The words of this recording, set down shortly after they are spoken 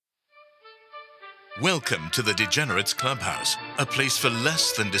Welcome to the Degenerates Clubhouse, a place for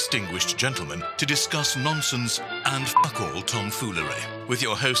less than distinguished gentlemen to discuss nonsense and fuck-all tomfoolery, with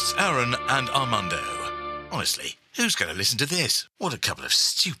your hosts Aaron and Armando. Honestly, who's going to listen to this? What a couple of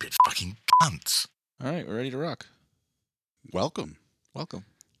stupid fucking cunts. All right, we're ready to rock. Welcome Welcome.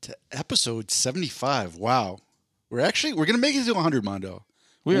 to episode 75. Wow. We're going to make it to 100, Mondo.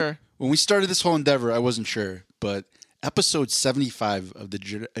 We are. When we started this whole endeavor, I wasn't sure, but episode 75 of the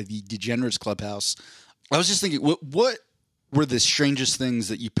Degenerates Clubhouse, I was just thinking, what were the strangest things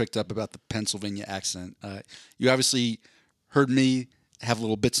that you picked up about the Pennsylvania accent? You obviously heard me have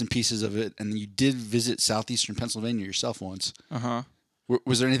little bits and pieces of it, and you did visit southeastern Pennsylvania yourself once. Uh-huh.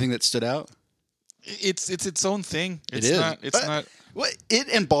 Was there anything that stood out? It's its own thing. It is. It's not. Well, it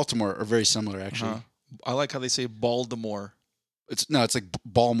and Baltimore are very similar, actually. Uh-huh. I like how they say Baltimore. It's like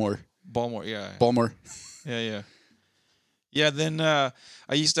Baltimore. Baltimore, yeah. Baltimore. Yeah. Yeah, then I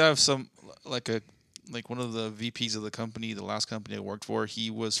used to have one of the VPs of the company, the last company I worked for, he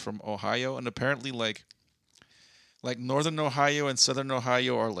was from Ohio, and apparently like northern Ohio and southern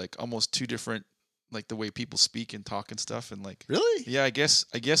Ohio are like almost two different, like the way people speak and talk and stuff, and like Really? Yeah, I guess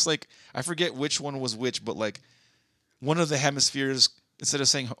like I forget which one was which, but like one of the hemispheres, instead of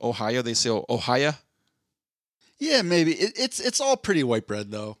saying Ohio, they say Ohio. Yeah, maybe. It's all pretty white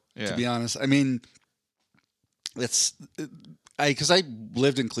bread, though, to be honest. I mean, because I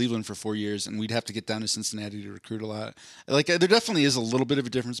lived in Cleveland for 4 years, and we'd have to get down to Cincinnati to recruit a lot. Like, there definitely is a little bit of a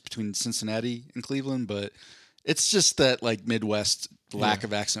difference between Cincinnati and Cleveland, but it's just that like Midwest lack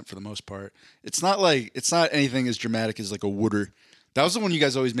of accent for the most part. It's not anything as dramatic as like a Wooder. That was the one you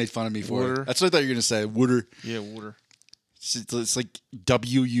guys always made fun of me for. Wooder. That's what I thought you were gonna say, Wooder. Yeah, Wooder. It's like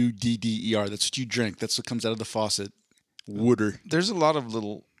Wudder. That's what you drink. That's what comes out of the faucet. Wooder. There's a lot of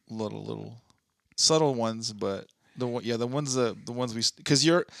little subtle ones, but the ones we, because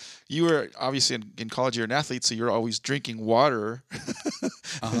you were obviously in college, you're an athlete, so you're always drinking water.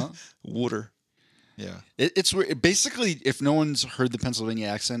 Water. Yeah. It's basically, if no one's heard the Pennsylvania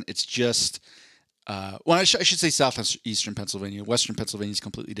accent, it's just I should say southeastern Pennsylvania. Western Pennsylvania is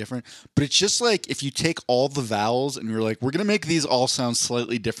completely different, but it's just like if you take all the vowels and you're like, we're gonna make these all sound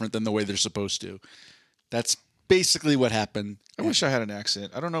slightly different than the way they're supposed to. That's basically what happened. I wish I had an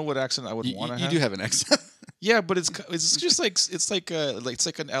accent. I don't know what accent I would want to have. You do have an accent. Yeah, but it's just like it's like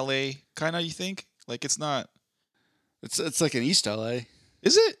an LA kind of, you think? Like it's not. It's like an East LA.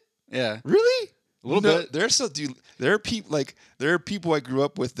 Is it? Yeah. Really? A little bit. There are people I grew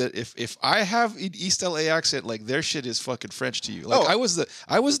up with that if I have an East LA accent, like their shit is fucking French to you. Like I was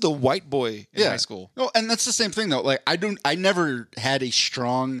the white boy in high school. No, and that's the same thing though. Like I never had a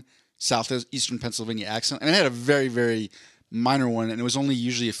strong southeastern Pennsylvania accent. I mean, I had a very, very minor one, and it was only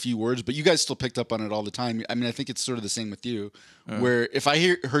usually a few words, but you guys still picked up on it all the time. I mean, I think it's sort of the same with you, where if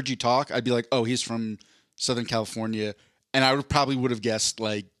I heard you talk, I'd be like, oh, he's from Southern California, and I probably would have guessed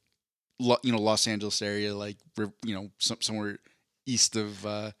like, Los Angeles area, like, somewhere east of.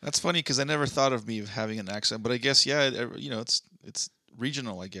 That's funny because I never thought of me of having an accent, but I guess it's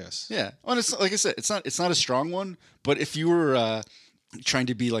regional, I guess. Yeah, well, it's like I said, it's not a strong one, but if you were trying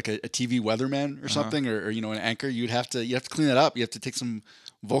to be like a TV weatherman or something, or an anchor, you have to clean that up. You have to take some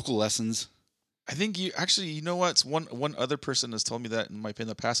vocal lessons. I think what? One other person has told me that in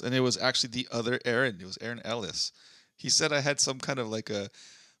the past, and it was actually the other Aaron. It was Aaron Ellis. He said I had some kind of like a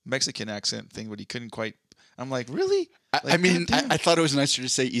Mexican accent thing, but he couldn't quite. I'm like, really? I mean, I thought it was nicer to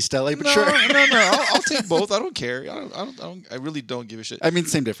say East LA, but sure. No. I'll take both. I don't care. I really don't give a shit. I mean,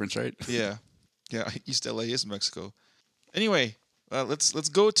 same difference, right? Yeah. East LA is Mexico. Anyway, let's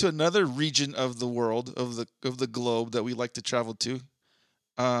go to another region of the world, of the globe that we like to travel to.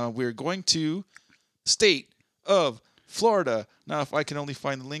 We're going to the state of Florida. Now, if I can only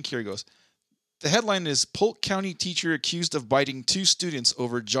find the link, here it goes. The headline is Polk County teacher accused of biting 2 students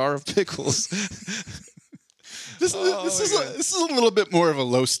over jar of pickles. This is a little bit more of a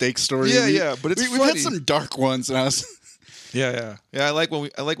low stakes story. Yeah, but it's funny. We've had some dark ones, and I was. Yeah. I like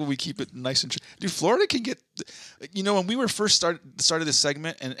when we keep it nice and. Dude, Florida can get. When we were first started this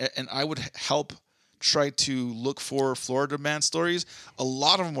segment, and I would help try to look for Florida man stories. A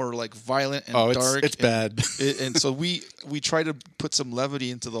lot of them were like violent and dark. It's bad. And so we try to put some levity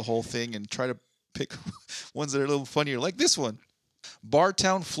into the whole thing and try to pick ones that are a little funnier, like this one.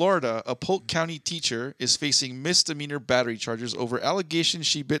 Bartown, Florida, a Polk County teacher is facing misdemeanor battery charges over allegations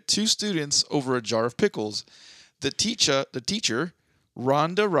she bit 2 students over a jar of pickles. The teacher,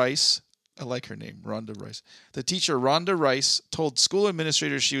 Rhonda Rice, I like her name, Rhonda Rice. The teacher, Rhonda Rice, told school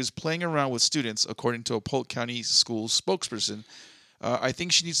administrators she was playing around with students, according to a Polk County school spokesperson. I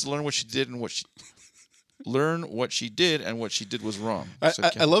think she needs to learn what she did and what she... learn what she did, and what she did was wrong.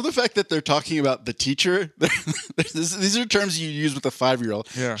 I love the fact that they're talking about the teacher. These are terms you use with a 5-year-old.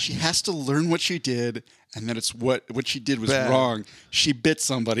 Yeah. She has to learn what she did, and then it's what she did was Bad. wrong. She bit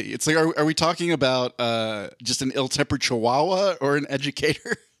somebody. It's like, are we talking about just an ill-tempered chihuahua or an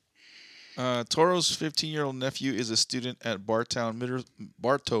educator? Toro's 15-year-old nephew is a student at Bartow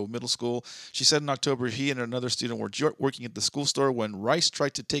Middle School. She said in October he and another student were working at the school store when Rice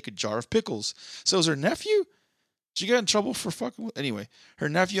tried to take a jar of pickles. So is her nephew? She got in trouble for fucking with... Anyway, her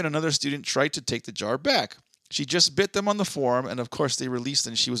nephew and another student tried to take the jar back. She just bit them on the forearm, and of course they released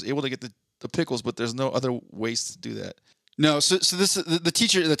and she was able to get the pickles, but there's no other ways to do that. No, so this the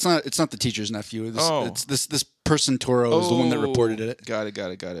teacher. It's not the teacher's nephew. Oh. It's this person Toro is the one that reported it. Got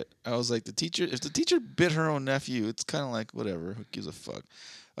it. I was like, if the teacher bit her own nephew, it's kind of like, whatever. Who gives a fuck?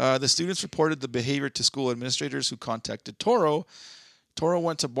 The students reported the behavior to school administrators who contacted Toro. Toro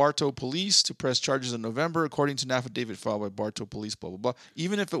went to Bartow Police to press charges in November, according to an affidavit filed by Bartow Police, blah, blah, blah.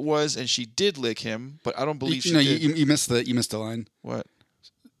 Even if it was, and she did lick him, but I don't believe she did. You missed the line. What?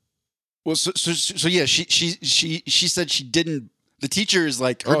 Well, so yeah, she said she didn't. The teacher is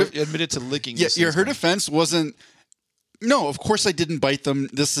like, admitted to licking. Yeah, her defense wasn't. No, of course I didn't bite them.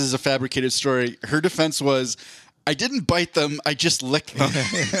 This is a fabricated story. Her defense was, I didn't bite them. I just licked them.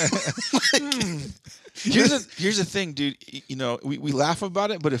 Here's the thing, dude. You know, we laugh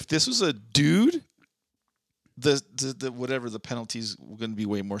about it, but if this was a dude, the whatever the penalties were going to be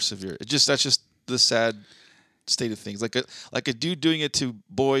way more severe. That's just the sad state of things. Like a dude doing it to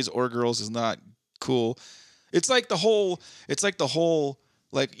boys or girls is not cool. It's like the whole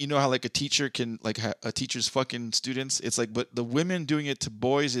like, you know how like a teacher can like a teacher's fucking students. It's like, but the women doing it to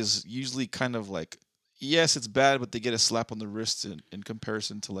boys is usually kind of like, yes, it's bad, but they get a slap on the wrist in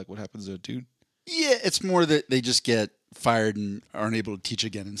comparison to like what happens to a dude. Yeah, it's more that they just get fired and aren't able to teach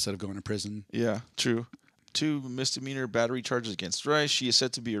again instead of going to prison. Yeah, true. 2 misdemeanor battery charges against Rice. She is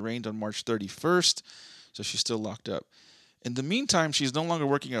set to be arraigned on March 31st, so she's still locked up. In the meantime, she's no longer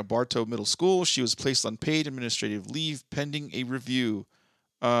working at Bartow Middle School. She was placed on paid administrative leave pending a review.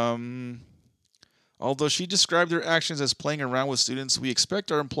 Although she described their actions as playing around with students, we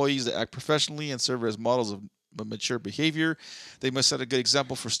expect our employees to act professionally and serve as models of mature behavior. They must set a good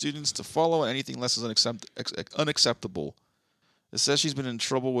example for students to follow, and anything less is unacceptable. It says she's been in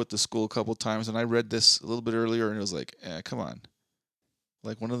trouble with the school a couple times, and I read this a little bit earlier, and it was like, come on.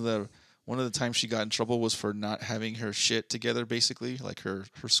 Like one of the times she got in trouble was for not having her shit together, basically, like her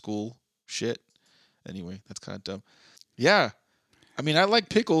school shit. Anyway, that's kind of dumb. Yeah, I mean, I like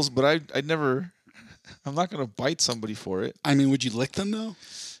pickles, but I'd never. I'm not gonna bite somebody for it. I mean, would you lick them though?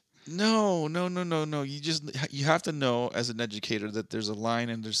 No. You have to know as an educator that there's a line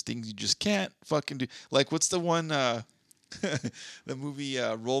and there's things you just can't fucking do. Like what's the one the movie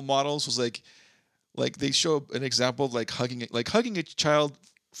Role Models was like they show an example of like hugging a child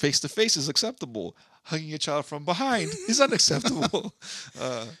face to face is acceptable. Hugging a child from behind is unacceptable.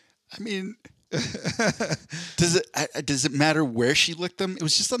 I mean, does it matter where she licked them? It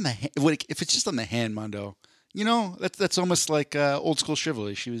was just on the hand. If it's just on the hand, Mondo. You know, that's almost like old school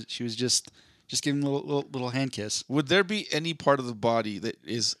chivalry. She was just giving a little hand kiss. Would there be any part of the body that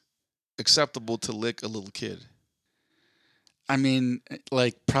is acceptable to lick a little kid? I mean,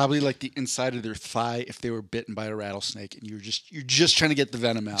 like probably like the inside of their thigh if they were bitten by a rattlesnake, and you're just trying to get the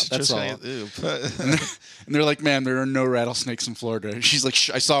venom out. That's all. And they're like, "Man, there are no rattlesnakes in Florida." And she's like,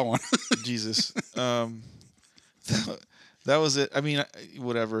 I saw one. Jesus. That was it. I mean,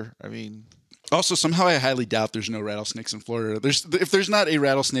 whatever. I mean. Also, somehow I highly doubt there's no rattlesnakes in Florida. If there's not a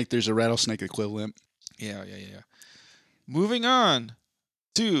rattlesnake, there's a rattlesnake equivalent. Yeah. Moving on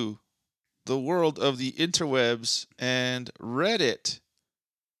to the world of the interwebs and Reddit.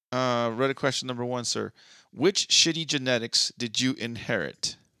 Reddit question number 1, sir. Which shitty genetics did you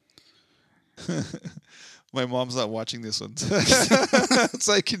inherit? My mom's not watching this one,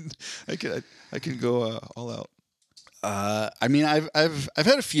 so I can go all out. I mean, I've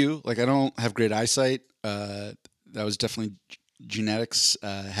had a few. Like, I don't have great eyesight. That was definitely genetics.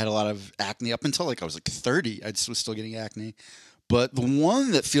 Had a lot of acne up until like I was like 30. I was still getting acne. But the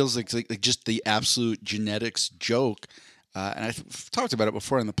one that feels like just the absolute genetics joke, and I've talked about it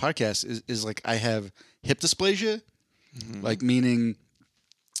before on the podcast, is like I have hip dysplasia, like meaning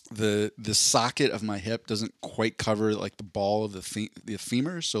the socket of my hip doesn't quite cover like the ball of the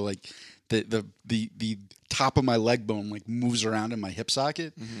femur, so like the top of my leg bone like moves around in my hip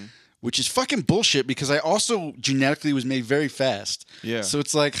socket, which is fucking bullshit because I also genetically was made very fast. Yeah. So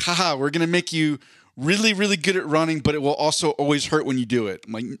it's like, haha, we're gonna make you really, really good at running, but it will also always hurt when you do it.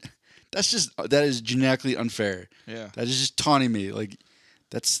 I'm like, that is genetically unfair. Yeah. That is just taunting me. Like,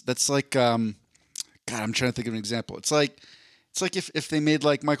 that's like, God, God, I'm trying to think of an example. It's like if they made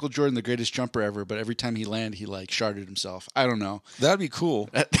like Michael Jordan the greatest jumper ever, but every time he landed, he like sharded himself. I don't know. That'd be cool.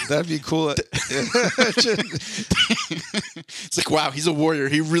 That'd be cool. It's like, wow, he's a warrior.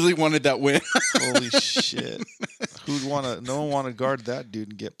 He really wanted that win. Holy shit. Who'd want to? No one want to guard that dude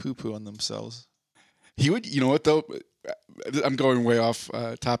and get poo poo on themselves. He would. You know what though? I'm going way off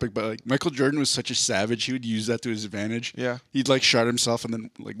topic, but like Michael Jordan was such a savage. He would use that to his advantage. Yeah. He'd like shard himself and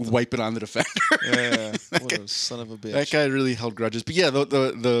then like wipe it on the defender. Yeah. What a son of a bitch. That guy really held grudges. But yeah,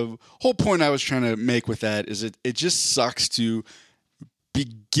 the whole point I was trying to make with that is it just sucks to be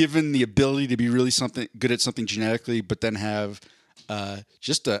given the ability to be really good at something genetically, but then have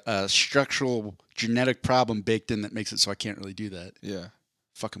just a structural genetic problem baked in that makes it so I can't really do that. Yeah.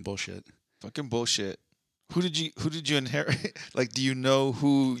 Fucking bullshit. Fucking bullshit. Who did you inherit? Like, do you know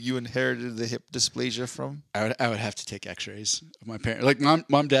who you inherited the hip dysplasia from? I would have to take X-rays of my parents. Like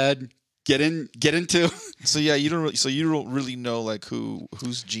mom, dad, get into. So yeah, you don't really know like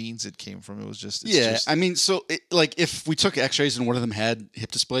whose genes it came from. It was just I mean, so like if we took X-rays and one of them had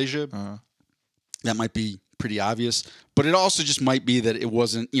hip dysplasia, that might be pretty obvious. But it also just might be that it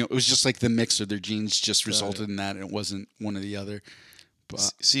wasn't. It was just like the mix of their genes just resulted in that, and it wasn't one or the other.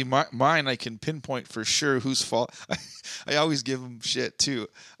 See, mine, I can pinpoint for sure whose fault. I always give them shit too.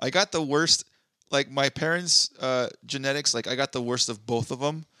 I got the worst, like my parents' genetics. Like I got the worst of both of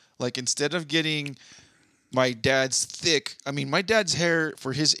them. Like instead of getting my dad's thick, I mean my dad's hair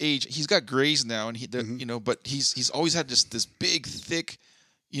for his age, he's got grays now, and but he's always had just this big thick,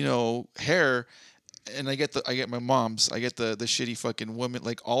 hair. And I get my mom's. I get the shitty fucking woman.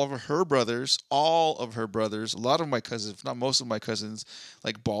 Like all of her brothers, a lot of my cousins, if not most of my cousins,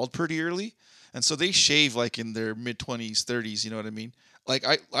 like bald pretty early, and so they shave like in their mid-20s, 30s. You know what I mean? Like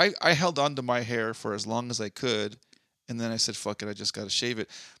I held on to my hair for as long as I could, and then I said, "Fuck it, I just got to shave it."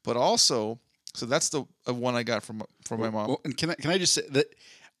 But also, so that's the one I got from my mom. Well, and can I just say that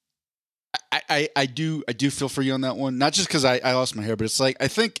I do feel for you on that one. Not just because I lost my hair, but it's like I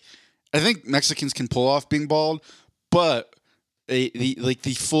think Mexicans can pull off being bald, but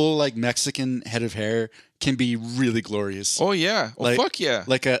the full like Mexican head of hair can be really glorious. Oh yeah, fuck yeah,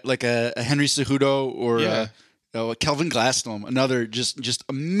 like a Henry Cejudo or a Kelvin Glasnow, another just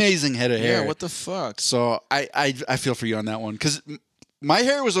amazing head of hair. Yeah, what the fuck? So I feel for you on that one because my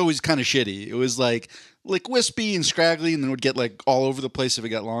hair was always kind of shitty. It was like wispy and scraggly, and then would get like all over the place if it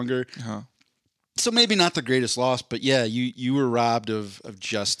got longer. Uh-huh. So maybe not the greatest loss, but yeah, you were robbed of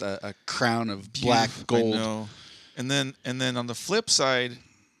just a crown of black gold. I know. And then on the flip side,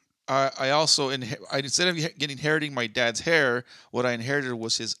 I also instead of inheriting my dad's hair, what I inherited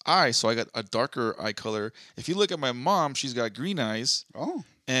was his eyes. So I got a darker eye color. If you look at my mom, she's got green eyes. Oh.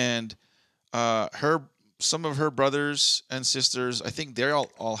 And some of her brothers and sisters, I think they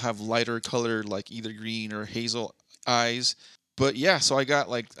all have lighter colored, like either green or hazel eyes. But yeah, so I got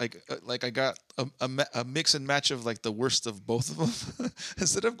I got a mix and match of like the worst of both of them.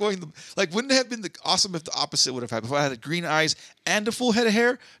 Instead of going wouldn't it have been awesome if the opposite would have happened? If I had green eyes and a full head of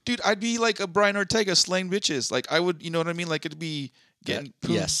hair, dude, I'd be like a Brian Ortega slaying bitches. Like I would, you know what I mean? Like it'd be getting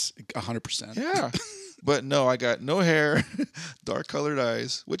yes, 100%. Yeah, but no, I got no hair, dark colored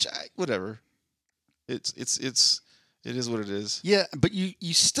eyes, which whatever. It is what it is. Yeah, but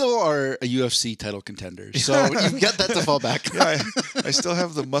you still are a UFC title contender, so you've got that to fall back on. Yeah, I still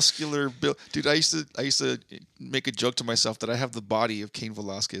have the muscular build. Dude, I used to make a joke to myself that I have the body of Cain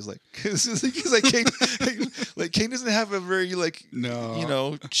Velasquez, because Cain doesn't have a very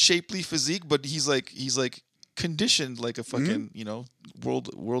shapely physique, but he's like conditioned like a fucking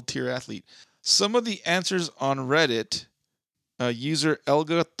world tier athlete. Some of the answers on Reddit. User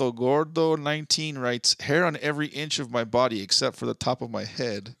Elga Togordo 19 writes, hair on every inch of my body except for the top of my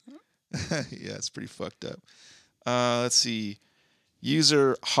head. Yeah, it's pretty fucked up. Let's see.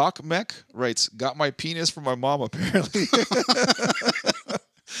 User Hawkmech writes, got my penis from my mom, apparently.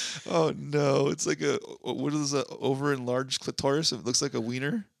 Oh, no. It's like what is that, over-enlarged clitoris? It looks like a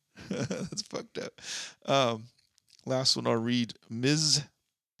wiener. That's fucked up. Last one I'll read. Ms.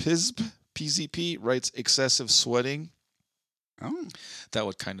 Pizb, PZP, writes, excessive sweating. Oh, that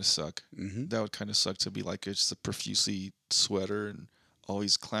would kind of suck. Mm-hmm. That would kind of suck to be like just a profusely sweater and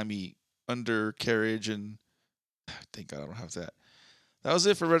always clammy undercarriage. And thank God I don't have that. That was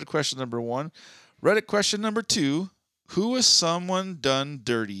it for Reddit question number 1. Reddit question number 2. Who is someone done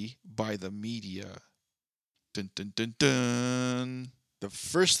dirty by the media? Dun, dun, dun, dun. The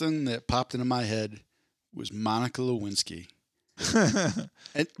first thing that popped into my head was Monica Lewinsky.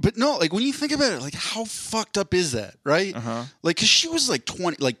 But no, like when you think about it, like how fucked up is that, right? Uh-huh. Like, cause she was like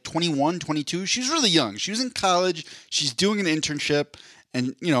 21, 22. She was really young. She was in college. She's doing an internship,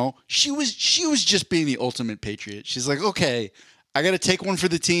 and she was just being the ultimate patriot. She's like, okay, I got to take one for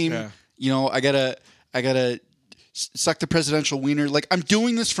the team. Yeah. I gotta suck the presidential wiener. Like, I'm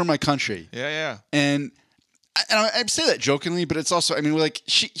doing this for my country. Yeah. And I say that jokingly, but it's also, I mean, like,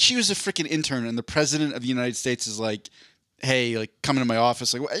 she was a freaking intern, and the president of the United States is like, hey, like, come into my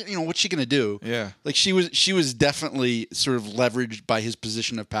office. Like, what's she gonna do? Yeah. Like, she was definitely sort of leveraged by his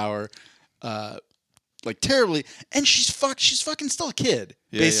position of power, like, terribly. And she's fucking still a kid,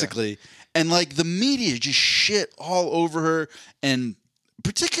 basically. And like, the media just shit all over her, and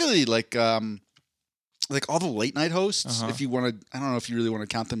particularly like all the late night hosts. If you want to, I don't know if you really want to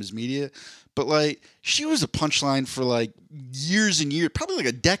count them as media, but like, she was a punchline for like years and years. Probably like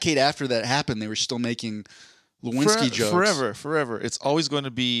a decade after that happened, they were still making Lewinsky jokes. Forever. It's always going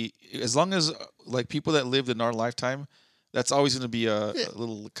to be, as long as like people that lived in our lifetime, that's always going to be a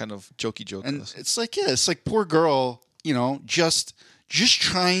little kind of jokey joke. And it's like poor girl, just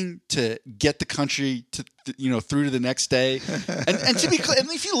trying to get the country to through to the next day. And to be clear, and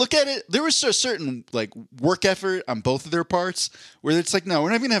if you look at it, there was a certain like work effort on both of their parts where it's like, no, we're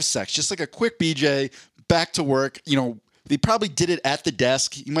not even gonna have sex, just like a quick BJ, back to work. They probably did it at the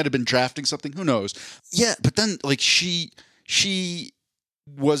desk. He might have been drafting something, who knows. Yeah, but then like she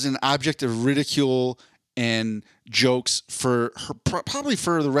was an object of ridicule and jokes for her, probably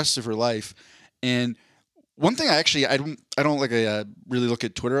for the rest of her life. And one thing I don't like, I really look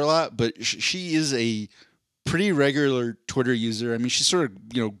at Twitter a lot, but she is a pretty regular Twitter user. I mean, she's sort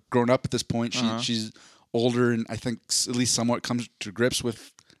of grown up at this point. She's older, and I think at least somewhat comes to grips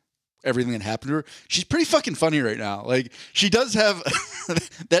with everything that happened to her. She's pretty fucking funny right now. Like, she does have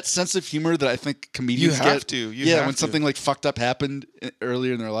that sense of humor that I think comedians get. When something like fucked up happened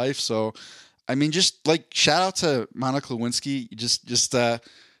earlier in their life. So, I mean, just like, shout out to Monica Lewinsky.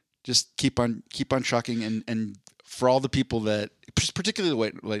 Just keep on trucking, and for all the people that, particularly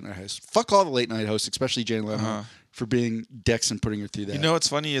the late night hosts, fuck all the late night hosts, especially Jane Leno, for being dicks and putting her through that. What's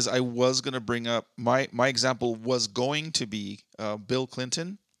funny is I was gonna bring up my example was going to be Bill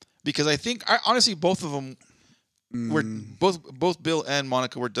Clinton, because I think honestly both of them were both Bill and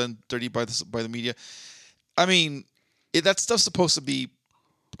Monica were done dirty by the media. I mean, that stuff's supposed to be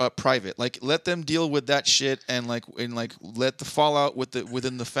private. Like, let them deal with that shit, and let the fallout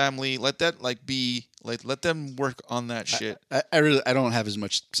within the family, let that be let them work on that shit. I don't have as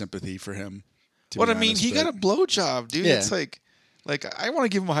much sympathy for him. What I mean, he got a blowjob, dude. Yeah. It's like I want to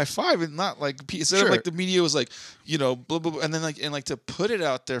give him a high five, and not like instead of like the media was like blah blah blah, and then like to put it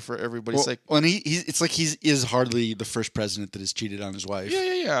out there for everybody. It's like, and it's like he is hardly the first president that has cheated on his wife.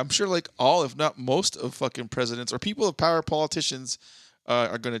 Yeah. I'm sure like all, if not most, of fucking presidents or people of power, politicians,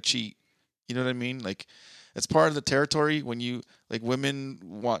 are going to cheat. You know what I mean? Like, it's part of the territory when you, like, women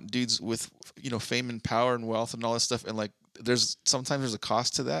want dudes with, fame and power and wealth and all that stuff. And like, sometimes there's a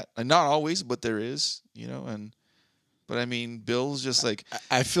cost to that. And not always, but there is, but I mean, Bill's just like,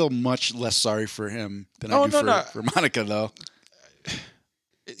 I feel much less sorry for him than I do for Monica, though.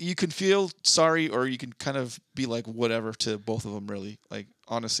 You can feel sorry, or you can kind of be like, whatever to both of them, really. Like,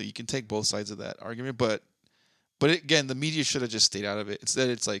 honestly, you can take both sides of that argument, but again, the media should have just stayed out of it. Instead,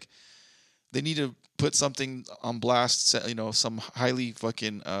 it's like they need to put something on blast, some highly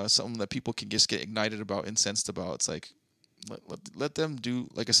fucking something that people can just get ignited about, incensed about. It's like let them do.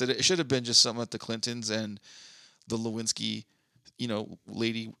 Like I said, it should have been just something that the Clintons and the Lewinsky,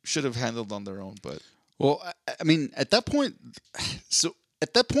 lady should have handled on their own. But I mean, at that point,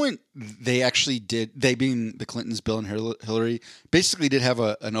 they actually did. They, being the Clintons, Bill and Hillary, basically did have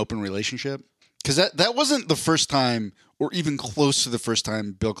an open relationship. Because that wasn't the first time, or even close to the first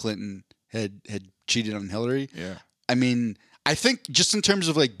time, Bill Clinton had cheated on Hillary. Yeah. I mean, I think just in terms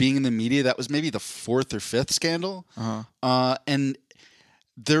of like being in the media, that was maybe the fourth or fifth scandal. And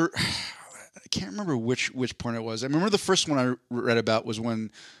there, I can't remember which point it was. I remember the first one I read about was when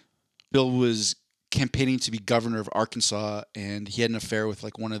Bill was campaigning to be governor of Arkansas, and he had an affair with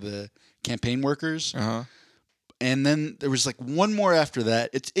like one of the campaign workers. And then there was like one more after that.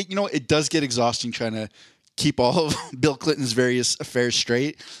 It does get exhausting trying to keep all of Bill Clinton's various affairs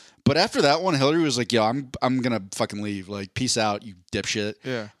straight. But after that one, Hillary was like, "Yo, I'm gonna fucking leave. Like, peace out, you dipshit."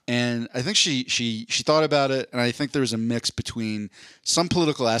 Yeah. And I think she thought about it, and I think there was a mix between some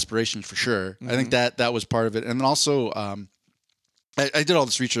political aspirations for sure. I think that was part of it, and then also I did all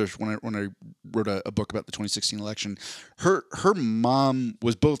this research when I wrote a book about the 2016 election. Her mom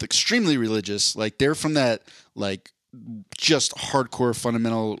was both extremely religious, like they're from that like just hardcore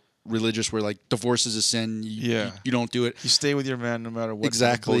fundamental religious where like divorce is a sin. You don't do it. You stay with your man no matter what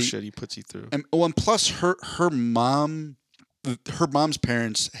bullshit he puts you through. And plus her mom's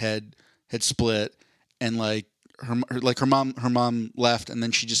parents had split, and like her mom left, and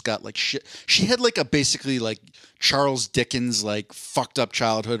then she just got like shit. She had like a basically like Charles Dickens like fucked up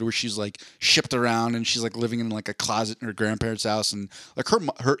childhood where she's like shipped around and she's like living in like a closet in her grandparents' house, and like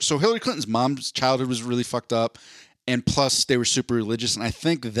so Hillary Clinton's mom's childhood was really fucked up, and plus they were super religious, and I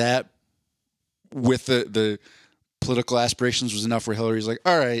think that with the political aspirations was enough where Hillary's like,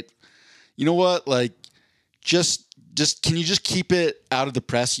 all right, you know what, like just can you just keep it out of the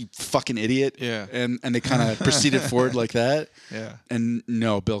press, you fucking idiot? Yeah. And they kind of proceeded forward like that. Yeah. And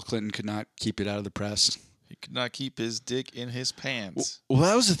no, Bill Clinton could not keep it out of the press. He could not keep his dick in his pants. Well,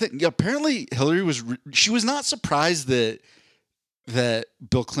 that was the thing. Yeah, apparently Hillary she was not surprised that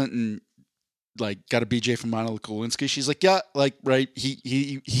Bill Clinton like got a BJ from Monica Lewinsky. She's like, yeah, like right.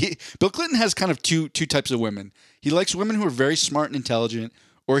 He Bill Clinton has kind of two types of women. He likes women who are very smart and intelligent,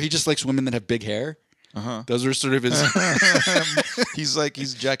 or he just likes women that have big hair. Those are sort of his.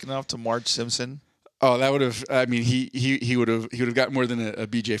 he's jacking off to Marge Simpson. Oh, that would have. I mean, he would have got more than a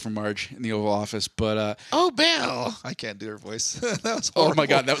BJ from Marge in the Oval Office. But oh, Bill, I can't do her voice. That was horrible. Oh my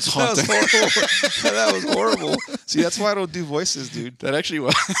God, that was haunting. That was horrible. See, that's why I don't do voices, dude. That actually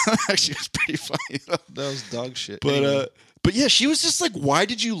was pretty funny. That was dog shit. But anyway. But yeah, she was just like, "Why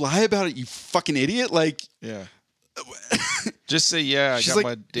did you lie about it, you fucking idiot?" Like, yeah. Just say, yeah, I got like,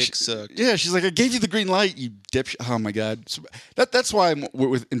 my dick sucked. Yeah, she's like, I gave you the green light, you dipshit. Oh my God. So that's why I'm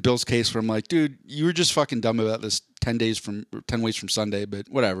in Bill's case where I'm like, dude, you were just fucking dumb about this 10 ways from Sunday, but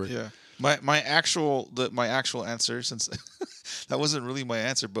whatever. Yeah. My actual answer, since that wasn't really my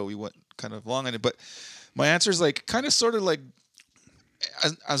answer, but we went kind of long on it. But my answer is like kind of sort of like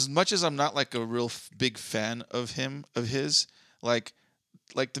as much as I'm not like a real big fan of his, like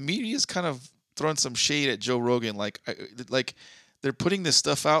the media is kind of throwing some shade at Joe Rogan, like they're putting this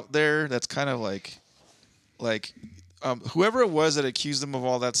stuff out there that's kind of like whoever it was that accused him of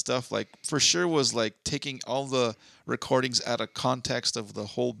all that stuff, like for sure was like taking all the recordings out of context of the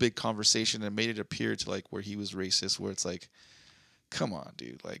whole big conversation and made it appear to like where he was racist, where it's like, come on,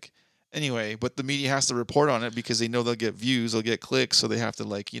 dude. Like anyway, but the media has to report on it because they know they'll get views, they'll get clicks, so they have to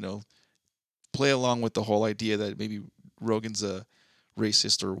like, play along with the whole idea that maybe Rogan's a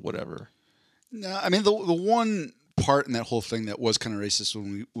racist or whatever. No, I mean the one part in that whole thing that was kind of racist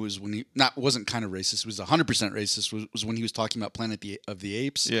wasn't kind of racist, was 100% racist was when he was talking about Planet of the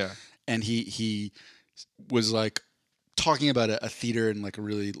Apes. Yeah, and he was like talking about a theater in like a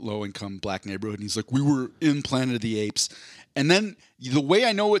really low income black neighborhood, and he's like, we were in Planet of the Apes, and then the way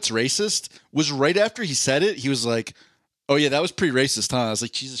I know it's racist was right after he said it, he was like, oh yeah, that was pretty racist, huh? I was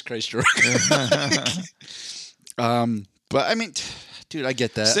like, Jesus Christ, George. But I mean, dude, I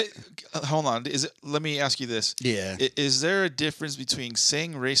get that. Hold on. Let me ask you this. Yeah. Is there a difference between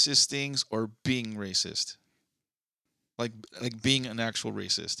saying racist things or being racist? Like being an actual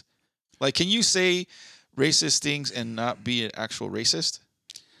racist? Like, can you say racist things and not be an actual racist?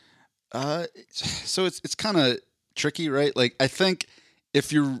 So it's kind of tricky, right? Like, I think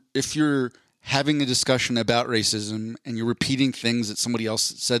if you're having a discussion about racism and you're repeating things that somebody else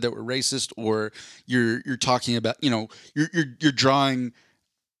said that were racist, or you're talking about, you're drawing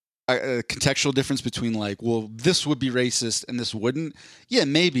a contextual difference between like, well, this would be racist and this wouldn't. Yeah,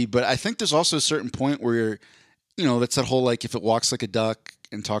 maybe, but I think there's also a certain point where that's that whole like, if it walks like a duck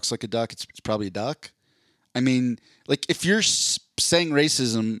and talks like a duck, it's probably a duck. I mean, like if you're saying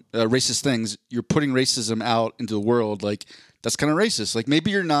racist things, you're putting racism out into the world. Like that's kind of racist. Like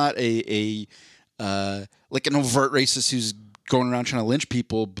maybe you're not like an overt racist who's going around trying to lynch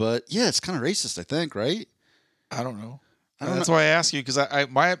people, but yeah, it's kind of racist, I think, right? I don't know. That's why I ask you, because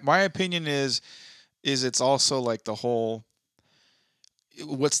my opinion is it's also like the whole,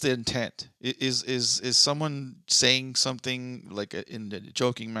 what's the intent? Is someone saying something like in a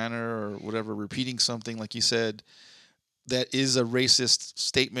joking manner or whatever, repeating something like you said that is a racist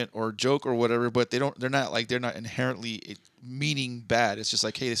statement or joke or whatever, but they're not inherently meaning bad. It's just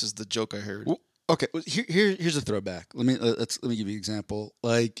like, hey, this is the joke I heard. Okay, here's a throwback. Let me give you an example.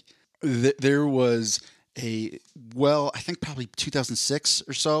 Like there was I think probably 2006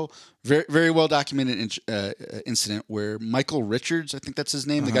 or so, very very well documented incident where Michael Richards, I think that's his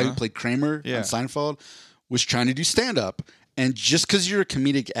name, the guy who played Kramer on Seinfeld, was trying to do stand up. And just because you're a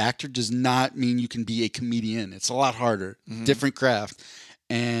comedic actor does not mean you can be a comedian. It's a lot harder, different craft.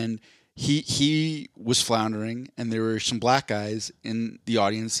 And he was floundering, and there were some black guys in the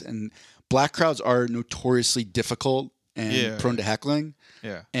audience, and black crowds are notoriously difficult and prone to heckling.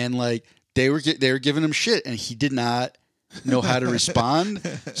 Yeah, and like they were giving him shit, and he did not know how to respond.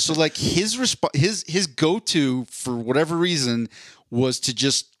 So like his go-to for whatever reason was to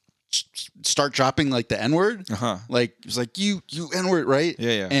just start dropping like the N-word. Like it was like you N-word, right?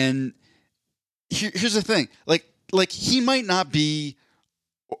 Yeah. And here's the thing, like like he might not be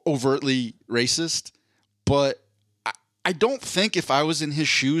overtly racist, but I don't think if I was in his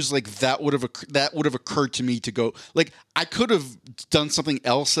shoes, like that would have occurred to me to go, like I could have done something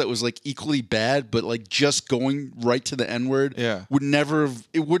else that was like equally bad, but like just going right to the N-word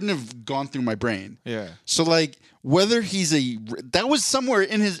wouldn't have gone through my brain. Yeah. So like whether that was somewhere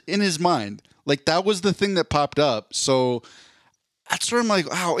in his mind, like that was the thing that popped up. So that's where I'm like,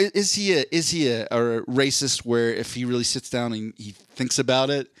 wow, is he a racist where if he really sits down and he thinks about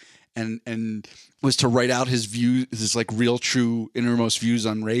it and was to write out his view, his like real, true, innermost views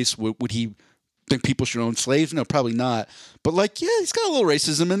on race, would he think people should own slaves? No, probably not. But like, yeah, he's got a little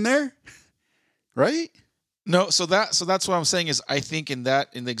racism in there, right? No, so that's what I'm saying is I think in the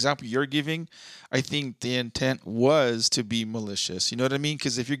example you're giving, I think the intent was to be malicious. You know what I mean?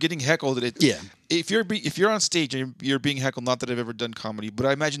 Because if you're getting heckled, if you're on stage and you're being heckled, not that I've ever done comedy, but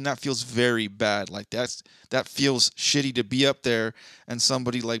I imagine that feels very bad. Like that feels shitty to be up there and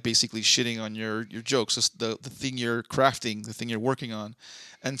somebody like basically shitting on your jokes, the thing you're crafting, the thing you're working on,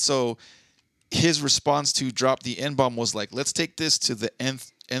 and so his response to drop the N-bomb was like, let's take this to the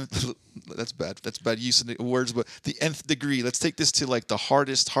nth that's bad use of the words, but the nth degree. Let's take this to like the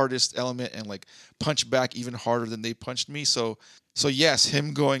hardest element and like punch back even harder than they punched me. So yes,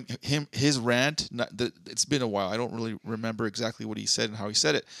 his rant, it's been a while. I don't really remember exactly what he said and how he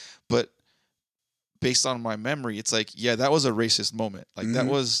said it, but based on my memory, it's like, yeah, that was a racist moment. Like that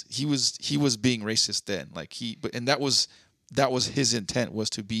was, he was being racist then. Like that was his intent, was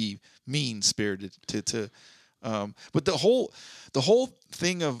to be mean spirited but the whole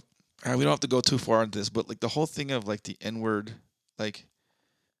thing of, we don't have to go too far into this, but like the whole thing of like the N-word, like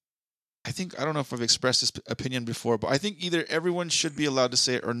I don't know if I've expressed this opinion before, but I think either everyone should be allowed to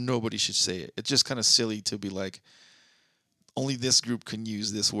say it or nobody should say it. It's just kind of silly to be like, only this group can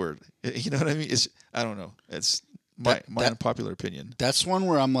use this word. You know what I mean? I don't know. It's my unpopular opinion. That's one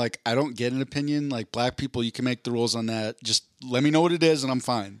where I'm like, I don't get an opinion. Like black people, you can make the rules on that. Just let me know what it is and I'm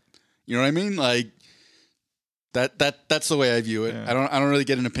fine. You know what I mean? Like that's the way I view it. Yeah. I don't really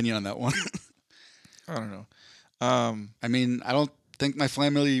get an opinion on that one. I don't know. I mean, I don't think my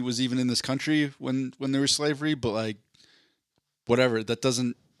family was even in this country when there was slavery, but like whatever, that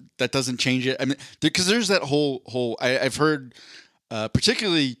doesn't change it. I mean, because there's that whole I've heard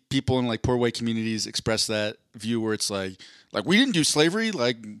particularly people in like poor white communities express that view where it's like we didn't do slavery,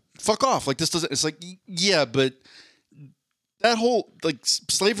 like fuck off, like this doesn't. It's like, yeah, but that whole like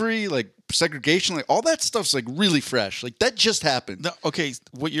slavery, like segregation, like all that stuff's like really fresh. Like that just happened. No, okay,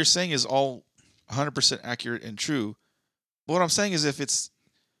 what you're saying is all 100% accurate and true. But what I'm saying is, if it's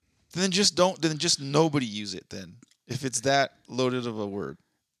then just nobody use it. Then if it's that loaded of a word,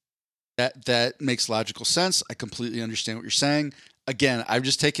 that makes logical sense. I completely understand what you're saying. Again, I've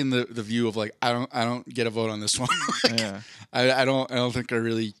just taken the view of like I don't get a vote on this one. Like, yeah. I don't think I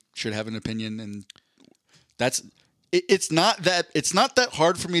really should have an opinion, and that's. It's not that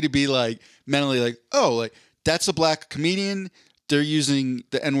hard for me to be like mentally like, oh, like that's a black comedian. They're using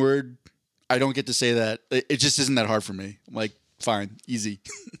the N-word. I don't get to say that. It just isn't that hard for me. I'm like, fine, easy.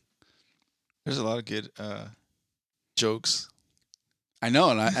 There's a lot of good jokes. I know,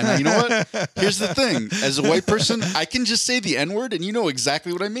 and you know what? Here's the thing: as a white person, I can just say the N-word, and you know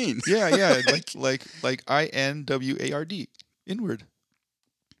exactly what I mean. Yeah, like INWARD, inward.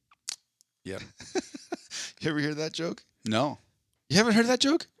 Yeah. You ever hear that joke? No. You haven't heard that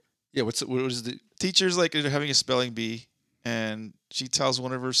joke? Yeah. What is the teacher's like having a spelling bee, and she tells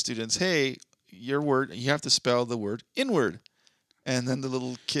one of her students, "Hey, your word, you have to spell the word inward," and then the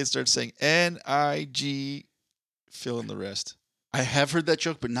little kid starts saying NIG, fill in the rest. I have heard that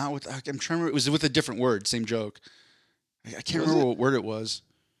joke, but not with. I'm trying to remember. It was with a different word, same joke. I can't remember what word it was.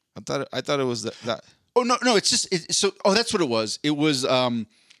 I thought it was that. Oh no, it's just that's what it was. It was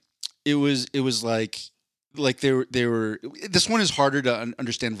like they were. This one is harder to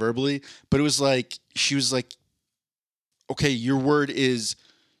understand verbally, but it was like she was like, okay, your word is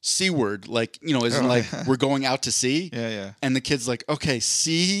C word, like, you know, isn't like we're going out to sea. Yeah. And the kid's like, okay,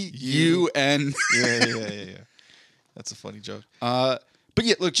 CUN. Yeah. That's a funny joke. But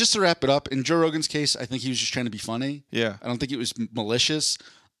yeah, look, just to wrap it up, in Joe Rogan's case, I think he was just trying to be funny. Yeah. I don't think it was malicious.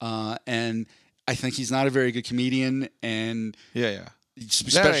 And I think he's not a very good comedian. And yeah.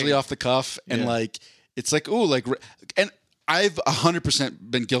 Especially off the cuff. And like, it's like, oh, like, and I've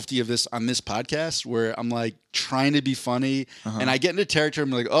 100% been guilty of this on this podcast where I'm like trying to be funny and I get into territory.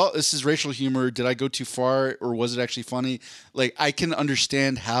 I'm like, oh, this is racial humor. Did I go too far or was it actually funny? Like I can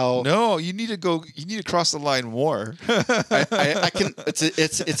understand how. No, you need to cross the line more. I can.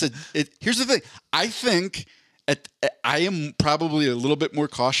 Here's the thing. I think I am probably a little bit more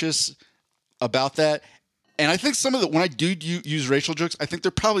cautious about that. And I think some of the when I do use racial jokes, I think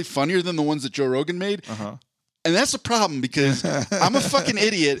they're probably funnier than the ones that Joe Rogan made. And that's a problem because I'm a fucking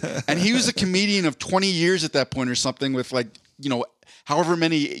idiot, and he was a comedian of 20 years at that point or something with like, however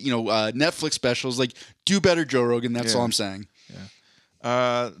many, Netflix specials. Like, do better, Joe Rogan. That's all I'm saying.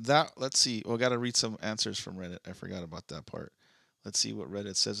 Yeah. Let's see. Well, I got to read some answers from Reddit. I forgot about that part. Let's see what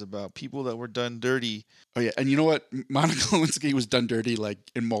Reddit says about people that were done dirty. Oh, yeah. And you know what? Monica Lewinsky was done dirty, like,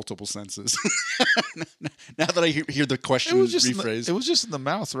 in multiple senses. Now that I hear the question rephrased. It was just in the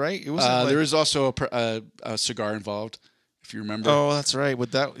mouth, right? It was. There was also a cigar involved, if you remember. Oh, that's right.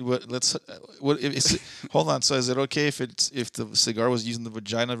 Hold on. So is it okay if the cigar was using the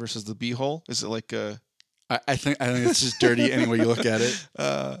vagina versus the beehole? Is it like a... I think it's just dirty any way you look at it.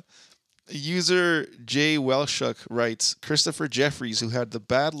 User J. Welshuk writes, Christopher Jeffries, who had the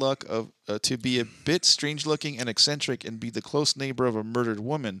bad luck of to be a bit strange-looking and eccentric and be the close neighbor of a murdered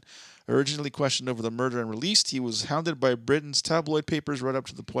woman. Originally questioned over the murder and released, he was hounded by Britain's tabloid papers right up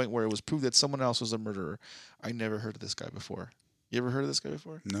to the point where it was proved that someone else was a murderer. I never heard of this guy before. You ever heard of this guy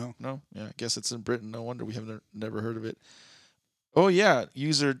before? No. No? Yeah, I guess it's in Britain. No wonder we have never heard of it. Oh, yeah.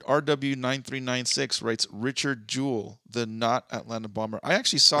 User RW9396 writes, Richard Jewell, the not Atlanta bomber. I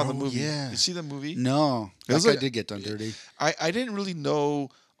actually saw the movie. Yeah. You see the movie? No. That guy did get done dirty. I didn't really know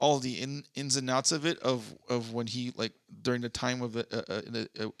all the ins and outs of it, of when he, like, during the time of it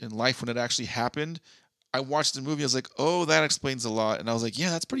in life when it actually happened. I watched the movie. I was like, oh, that explains a lot. And I was like, yeah,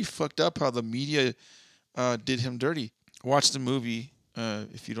 that's pretty fucked up how the media did him dirty. Watch the movie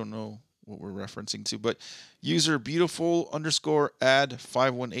if you don't know what we're referencing to. But user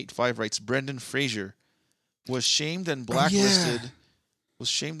beautiful_ad5185 writes, Brendan Fraser was shamed and blacklisted. Was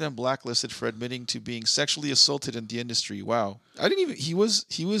shamed and blacklisted for admitting to being sexually assaulted in the industry. Wow. I didn't even... He was...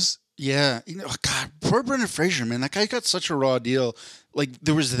 Yeah. God, poor Brendan Fraser, man. That guy got such a raw deal. Like,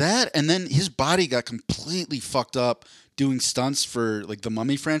 there was that, and then his body got completely fucked up doing stunts for, like, the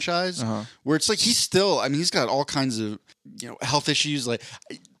Mummy franchise, where it's like he's still... he's got all kinds of, health issues. Like,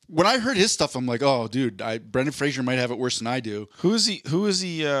 when I heard his stuff, I'm like, oh, dude, Brendan Fraser might have it worse than I do. Who is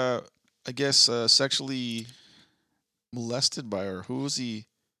he, I guess, sexually... molested by her? Who was he?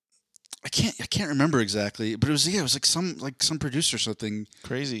 I can't remember exactly, but it was like some producer or something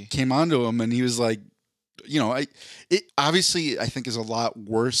crazy came onto him, and he was like, it obviously I think is a lot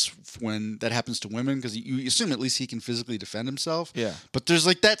worse when that happens to women because you assume at least he can physically defend himself. Yeah. But there's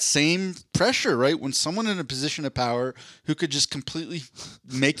like that same pressure, right? When someone in a position of power who could just completely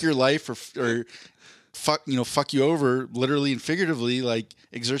make your life or fuck you over literally and figuratively, like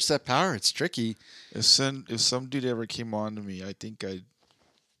exerts that power. It's tricky. If some dude ever came on to me, I think I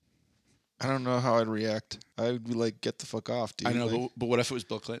don't know how I'd react. I would be like, get the fuck off, dude. I know, but what if it was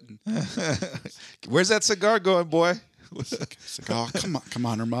Bill Clinton? Where's that cigar going, boy? Oh, come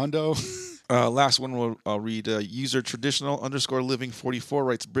on, Armando. Last one I'll read. User traditional_living44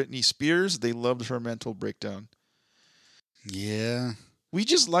 writes, Britney Spears, they loved her mental breakdown. Yeah. We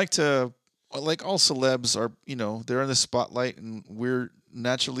just like to... Like all celebs are, they're in the spotlight, and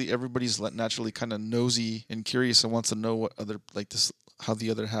everybody's naturally kind of nosy and curious and wants to know what how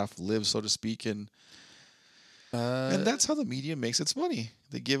the other half lives, so to speak, and that's how the media makes its money.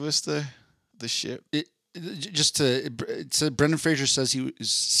 They give us the shit. Brendan Fraser says he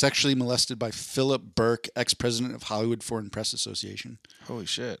was sexually molested by Philip Burke, ex-president of Hollywood Foreign Press Association. Holy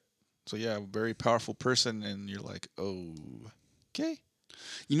shit! So yeah, a very powerful person, and you're like, oh, okay.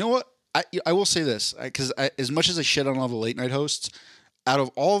 You know what? I will say this, because as much as I shit on all the late night hosts, out of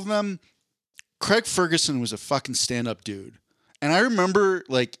all of them, Craig Ferguson was a fucking stand-up dude. And I remember,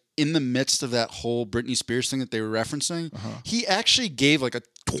 like, in the midst of that whole Britney Spears thing that they were referencing, he actually gave, like, a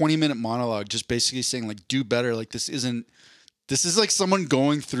 20-minute monologue just basically saying, like, do better. Like, this is like someone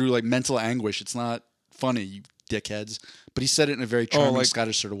going through, like, mental anguish. It's not funny, you dickheads. But he said it in a very charming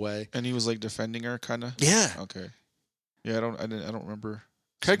Scottish sort of way. And he was, like, defending her, kind of? Yeah. Okay. Yeah, I don't remember...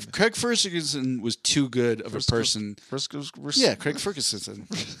 Craig Ferguson was too good of a person. Yeah, Craig Ferguson.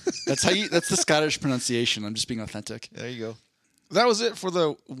 That's the Scottish pronunciation. I'm just being authentic. There you go. That was it for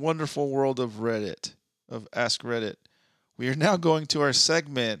the wonderful world of Reddit, of Ask Reddit. We are now going to our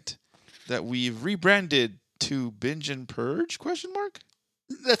segment that we've rebranded to Binge and Purge? ?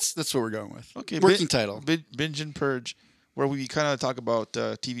 That's what we're going with. Okay, working title. Binge and Purge, where we kind of talk about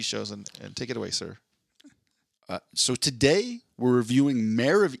TV shows and take it away, sir. So today we're reviewing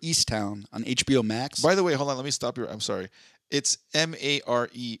Mayor of Easttown on HBO Max. By the way, hold on, let me stop you. I'm sorry. It's Mare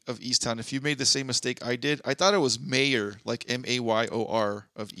of Easttown. If you made the same mistake I did, I thought it was Mayor, like Mayor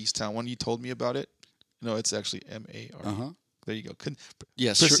of Easttown. When you told me about it, no, it's actually Mar. Uh-huh. There you go.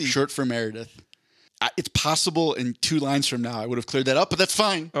 Yes, short for Meredith. It's possible in 2 lines from now I would have cleared that up, but that's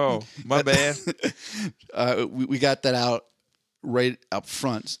fine. Oh, my bad. We got that out right up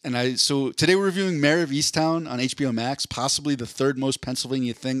front. And so today we're reviewing Mayor of Easttown on HBO Max, possibly the 3rd most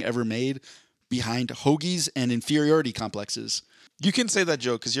Pennsylvania thing ever made, behind hoagies and inferiority complexes. You can say that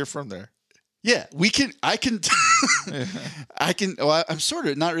joke because you're from there. Yeah, I can. Well, I'm sort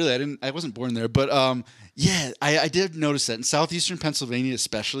of not really. I wasn't born there, but yeah, I did notice that in southeastern Pennsylvania,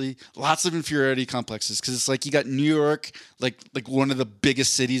 especially, lots of inferiority complexes because it's like you got New York, like one of the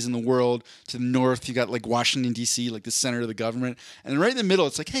biggest cities in the world. To the north, you got like Washington D.C., like the center of the government, and then right in the middle,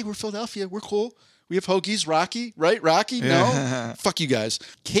 it's like, hey, we're Philadelphia, we're cool. We have hoagies, Rocky, right? Rocky, no, fuck you guys.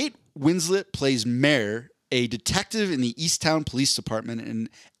 Kate Winslet plays Mare, a detective in the Easttown Police Department, and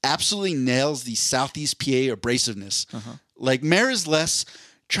absolutely nails the Southeast PA abrasiveness. Like, Mare is less,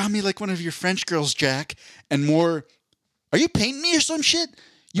 draw me like one of your French girls, Jack, and more, are you painting me or some shit?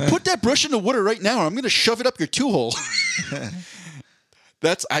 You put that brush in the water right now, or I'm going to shove it up your 2-hole.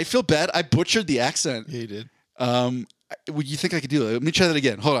 I feel bad. I butchered the accent. Yeah, you did. Would you think I could do it? Let me try that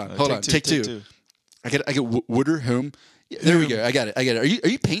again. Hold on. Take two. I get water home. There we go. I got it. Are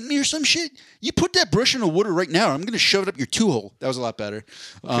you painting me or some shit? You put that brush in the water right now. I'm going to shove it up your 2-hole. That was a lot better.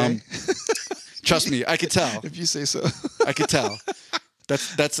 Okay. Trust me, I could tell. If you say so. I could tell.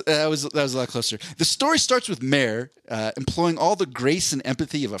 That was a lot closer. The story starts with Mare employing all the grace and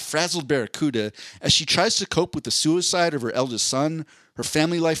empathy of a frazzled barracuda as she tries to cope with the suicide of her eldest son, her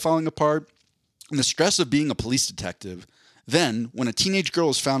family life falling apart, and the stress of being a police detective. Then, when a teenage girl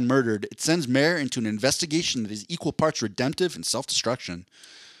is found murdered, it sends Mare into an investigation that is equal parts redemptive and self-destruction.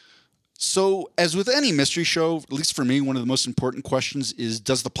 So, as with any mystery show, at least for me, one of the most important questions is,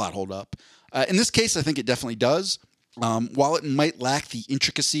 does the plot hold up? In this case, I think it definitely does. While it might lack the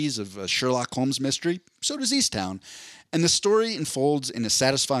intricacies of a Sherlock Holmes mystery, so does Easttown. And the story unfolds in a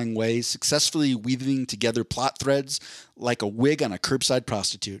satisfying way, successfully weaving together plot threads like a wig on a curbside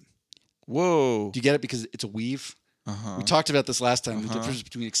prostitute. Whoa. Do you get it? Because it's a weave? We talked about this last time, the difference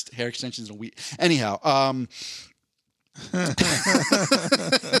between hair extensions and weave. Anyhow,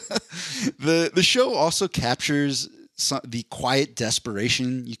 the show also captures the quiet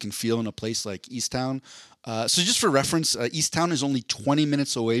desperation you can feel in a place like Easttown. So just for reference, Easttown is only 20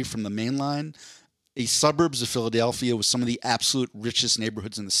 minutes away from the main line, a suburbs of Philadelphia with some of the absolute richest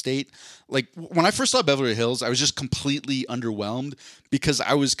neighborhoods in the state. Like, when I first saw Beverly Hills, I was just completely underwhelmed because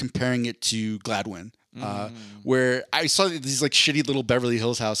I was comparing it to Gladwin, where I saw these like shitty little Beverly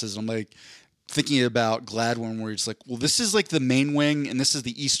Hills houses. And I'm like thinking about Gladwin, where it's like, well, this is like the main wing, and this is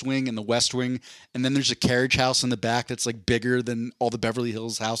the east wing and the west wing, and then there's a carriage house in the back that's like bigger than all the Beverly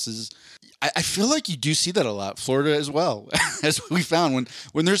Hills houses. I feel like you do see that a lot. Florida as well, as we found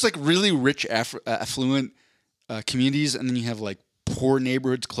when there's like really rich affluent communities, and then you have like poor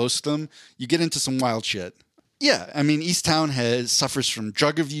neighborhoods close to them, you get into some wild shit. Yeah, I mean, Easttown suffers from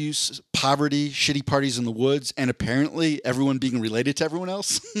drug abuse, poverty, shitty parties in the woods, and apparently everyone being related to everyone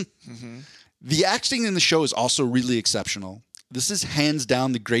else. The acting in the show is also really exceptional. This is hands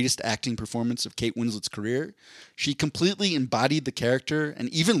down the greatest acting performance of Kate Winslet's career. She completely embodied the character and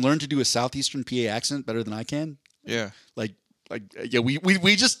even learned to do a southeastern PA accent better than I can. Yeah. Yeah,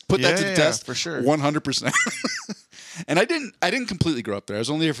 we just put that to the test for sure. 100%. And I didn't completely grow up there. I was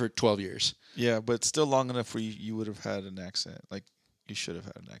only there for 12 years. Yeah, but still long enough where you would have had an accent. Like, you should have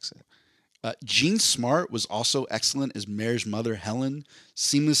had an accent. Jean Smart was also excellent as Mare's mother, Helen,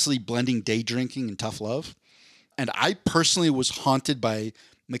 seamlessly blending day drinking and tough love. And I personally was haunted by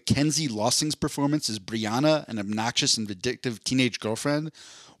Mackenzie Lossing's performance as Brianna, an obnoxious and vindictive teenage girlfriend.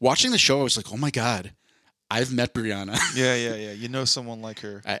 Watching the show, I was like, oh my God, I've met Brianna. Yeah. You know someone like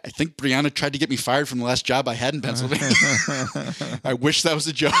her. I think Brianna tried to get me fired from the last job I had in Pennsylvania. I wish that was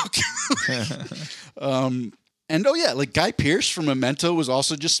a joke. And like Guy Pearce from Memento was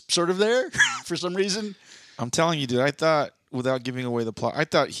also just sort of there for some reason. I'm telling you, dude, I thought, without giving away the plot, I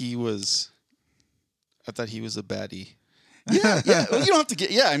thought he was a baddie. Yeah. Well, you don't have to get.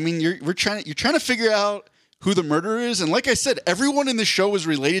 Yeah, I mean, you're trying to figure out who the murderer is, and like I said, everyone in the show is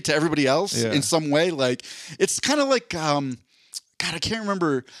related to everybody else in some way. Like, it's kind of like, God, I can't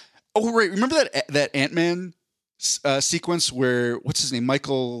remember. Oh, right, remember that Ant-Man sequence where what's his name,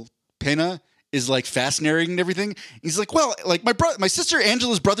 Michael Pena, is like fast narrating and everything. He's like, well, like my sister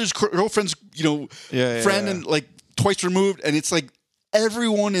Angela's brother's girlfriend's, friend, and like twice removed, and it's like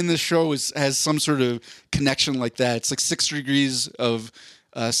everyone in the show has some sort of connection like that. It's like 6 degrees of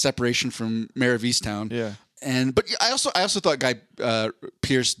separation from Mayor of Easttown. Yeah. But I also thought Guy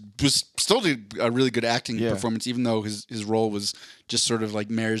Pearce was still did a really good acting performance, even though his role was just sort of like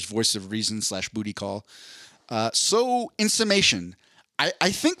Mayor's voice of reason / booty call. So in summation,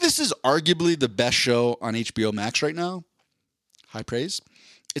 I think this is arguably the best show on HBO Max right now. High praise.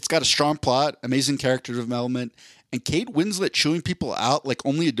 It's got a strong plot, amazing character development, and Kate Winslet chewing people out like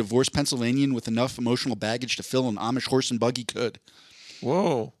only a divorced Pennsylvanian with enough emotional baggage to fill an Amish horse and buggy could.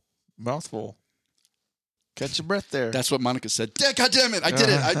 Whoa. Mouthful. Catch your breath there. That's what Monica said. God damn it. I did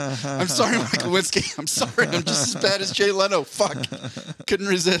it. I'm sorry, Michael Lewinsky. I'm sorry. I'm just as bad as Jay Leno. Fuck. Couldn't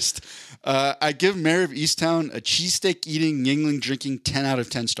resist. I give Mayor of Easttown a cheesesteak eating, Yingling drinking 10 out of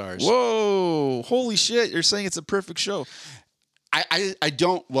 10 stars. Whoa. Holy shit. You're saying it's a perfect show. I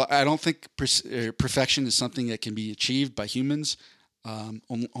don't think perfection is something that can be achieved by humans.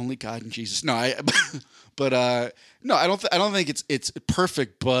 Only God and Jesus. No, I don't think it's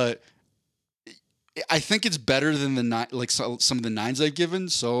perfect, but I think it's better than some of the 9s I've given.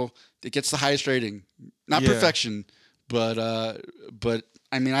 So it gets the highest rating. Not perfection, but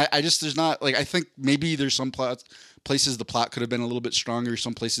I mean, I just there's not like I think maybe there's some places the plot could have been a little bit stronger.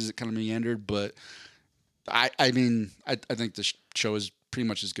 Some places it kind of meandered, but. I mean, I think the show is pretty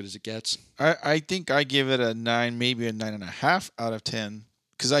much as good as it gets. I think I give it a 9, maybe a 9.5 out of 10,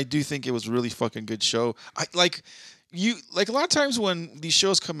 because I do think it was a really fucking good show. A lot of times when these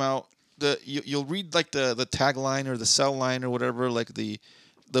shows come out, you'll read like the tagline or the cell line or whatever, like the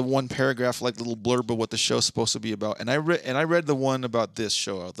one paragraph, like the little blurb of what the show's supposed to be about. And I read the one about this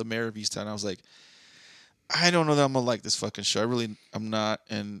show, The Mayor of Easttown. I was like, I don't know that I'm gonna like this fucking show. I'm not,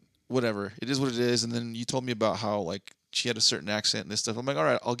 and whatever. It is what it is. And then you told me about how like she had a certain accent and this stuff. I'm like, all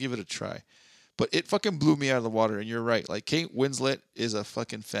right, I'll give it a try. But it fucking blew me out of the water. And you're right. Like Kate Winslet is a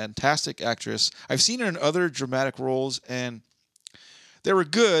fucking fantastic actress. I've seen her in other dramatic roles and they were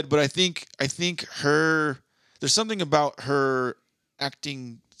good, but I think there's something about her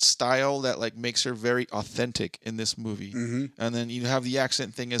acting style that like makes her very authentic in this movie. Mm-hmm. And then you have the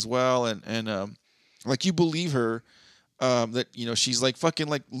accent thing as well. And like you believe her. That she's like fucking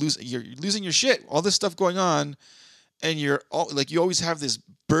like you're losing your shit. All this stuff going on, and you're all like you always have this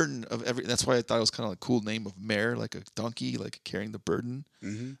burden of every. That's why I thought it was kind of a cool name of mare, like a donkey, like carrying the burden.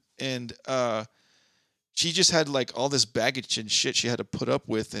 Mm-hmm. And she just had like all this baggage and shit she had to put up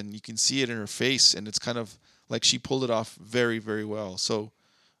with, and you can see it in her face, and it's kind of like she pulled it off very, very well. So,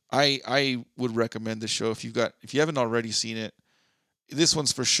 I would recommend this show if you haven't already seen it. This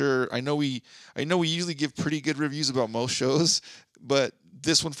one's for sure. I know we usually give pretty good reviews about most shows, but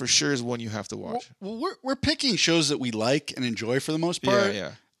this one for sure is one you have to watch. Well, we're picking shows that we like and enjoy for the most part.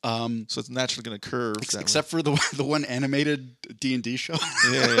 Yeah. So it's naturally going to curve. Except for the one animated D&D show.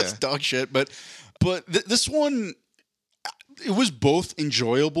 Yeah. It's dog shit. But this one, it was both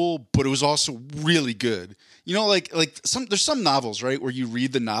enjoyable, but it was also really good. There's some novels, right, where you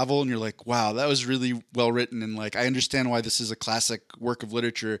read the novel and you're like, wow, that was really well written, and like I understand why this is a classic work of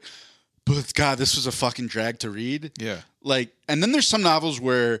literature, but God, this was a fucking drag to read. Yeah. Like, and then there's some novels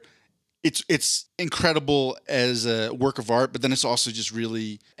where it's incredible as a work of art, but then it's also just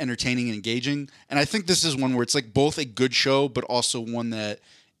really entertaining and engaging. And I think this is one where it's like both a good show, but also one that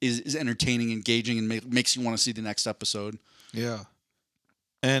is entertaining, engaging, and makes you want to see the next episode. Yeah.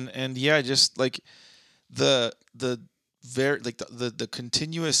 And yeah, just like the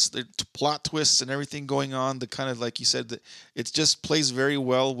continuous plot twists and everything going on, the kind of like you said, that it just plays very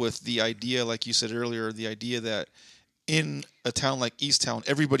well with the idea, like you said earlier, the idea that in a town like Easttown,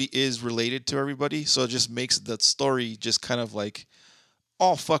 everybody is related to everybody, so it just makes the story just kind of like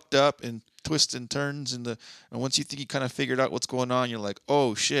all fucked up and twists and turns, and once you think you kind of figured out what's going on, you're like,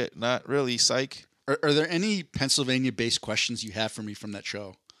 oh shit, not really, psych. Are there any Pennsylvania-based questions you have for me from that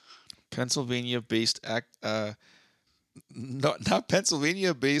show? Pennsylvania-based not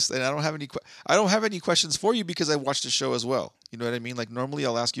Pennsylvania-based, and I don't have any questions for you because I watched the show as well. You know what I mean? Like normally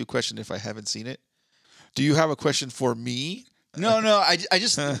I'll ask you a question if I haven't seen it. Do you have a question for me? No. I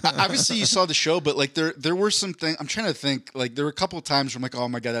just obviously you saw the show, but like there were some things. I'm trying to think. Like there were a couple of times where I'm like, oh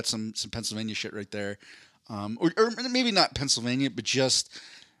my God, that's some Pennsylvania shit right there, or maybe not Pennsylvania, but just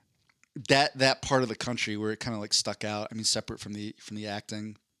that part of the country where it kind of like stuck out. I mean, separate from the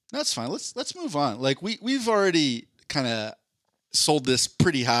acting. That's fine. Let's move on. Like we've already kind of sold this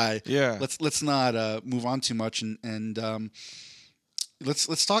pretty high. Yeah. Let's not move on too much and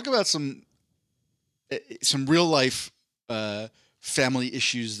let's talk about some real life family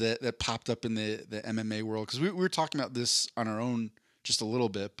issues that popped up in the MMA world, because we were talking about this on our own just a little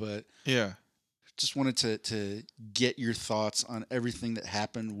bit, but yeah, just wanted to get your thoughts on everything that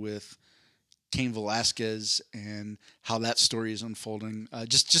happened with Cain Velasquez and how that story is unfolding.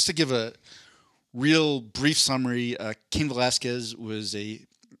 Just to give a real brief summary, Cain Velasquez was a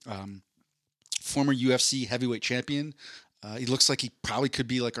former UFC heavyweight champion. He looks like he probably could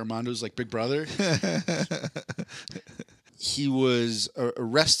be like Armando's like big brother. he was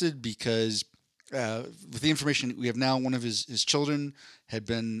arrested because with the information we have now, one of his children had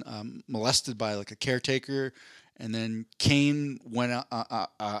been molested by like a caretaker, and then Cain went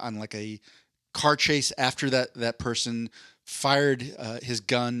on like a car chase after that person, fired his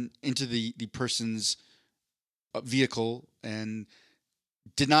gun into the person's vehicle, and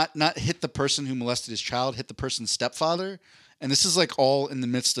did not hit the person who molested his child, hit the person's stepfather. And this is like all in the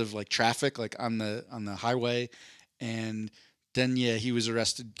midst of like traffic, like on the highway. And then he was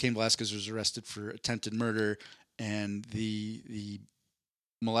arrested. Cain Velasquez was arrested for attempted murder, and the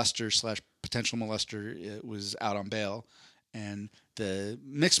molester / potential molester was out on bail. And the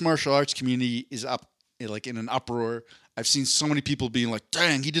mixed martial arts community is up like in an uproar. I've seen so many people being like,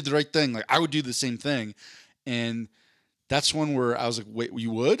 "Dang, he did the right thing. Like I would do the same thing." And that's one where I was like, "Wait,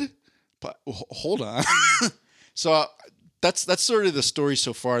 you would?" But hold on. So that's sort of the story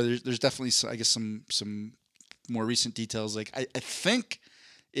so far. There's definitely, I guess, some more recent details. Like I think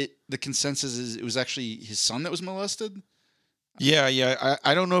the consensus is it was actually his son that was molested. Yeah.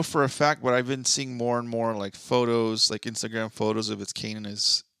 I don't know for a fact, but I've been seeing more and more like photos, like Instagram photos of it's Cain and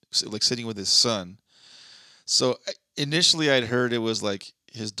his like sitting with his son. So initially I'd heard it was like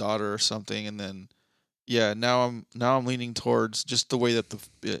his daughter or something, and then now I'm leaning towards just the way that the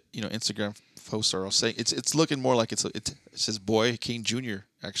Instagram posts are all saying. It's looking more like it's his boy Cain Jr.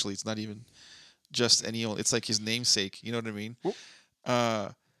 Actually, it's not even just any old. It's like his namesake. You know what I mean?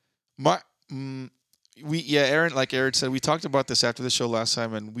 Aaron, like Aaron said, we talked about this after the show last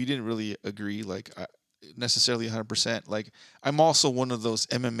time, and we didn't really agree like necessarily 100%. Like I'm also one of those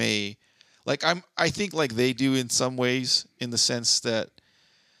MMA. Like I think like they do in some ways, in the sense that,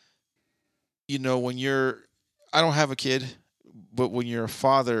 when I don't have a kid, but when you're a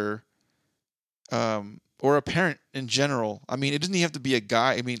father, or a parent in general, I mean, it doesn't even have to be a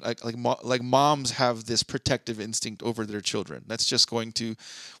guy. I mean, like moms have this protective instinct over their children. That's just going to,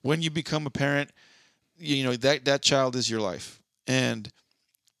 when you become a parent, that child is your life. And,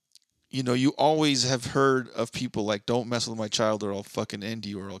 you always have heard of people like, don't mess with my child or I'll fucking end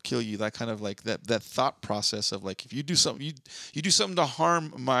you or I'll kill you. That kind of like that thought process of like, if you do something, you do something to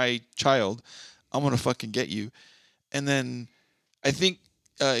harm my child, I'm going to fucking get you. And then I think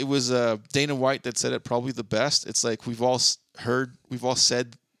it was Dana White that said it probably the best. It's like we've all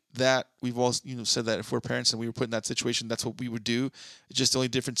said that. We've all said that if we're parents and we were put in that situation, that's what we would do. It's just the only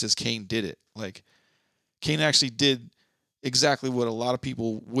difference is Cain did it. Like Cain actually did exactly what a lot of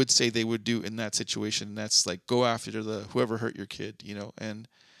people would say they would do in that situation. And that's like go after whoever hurt your kid, And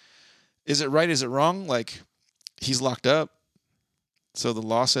is it right? Is it wrong? Like he's locked up, so the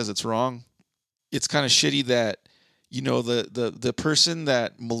law says it's wrong. It's kind of shitty that the person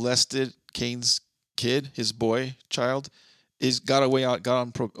that molested Cain's kid, his child, got away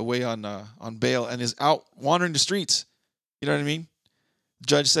on bail and is out wandering the streets. You know what I mean?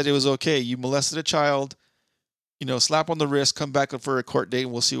 Judge said it was okay. You molested a child, slap on the wrist, come back for a court date,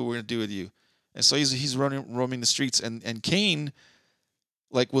 and we'll see what we're gonna do with you. And so he's roaming the streets, and Cain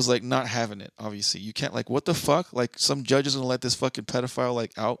was not having it. Obviously, you can't what the fuck. Like some judge is gonna let this fucking pedophile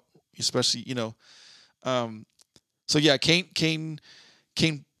out, especially So yeah, Cain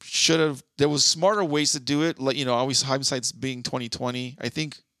should have. There was smarter ways to do it. Like always hindsight's being 2020. I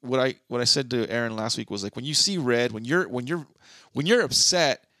think what I said to Aaron last week was like when you see red, when you're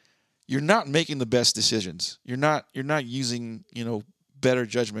upset, you're not making the best decisions. You're not using better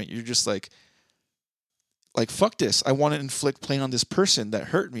judgment. You're just like fuck this. I want to inflict pain on this person that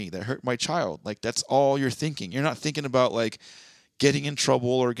hurt me, that hurt my child. Like that's all you're thinking. You're not thinking about like getting in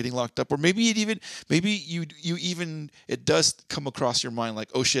trouble or getting locked up, or maybe it does come across your mind like,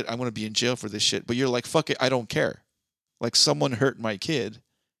 oh shit, I'm gonna be in jail for this shit. But you're like, fuck it, I don't care. Like someone hurt my kid.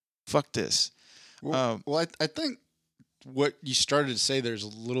 Fuck this. Well, I think what you started to say there's a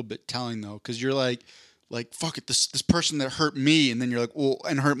little bit telling though, because you're like fuck it, this person that hurt me, and then you're like, well,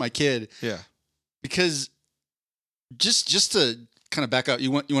 and hurt my kid. Yeah. Because just to kind of back out, you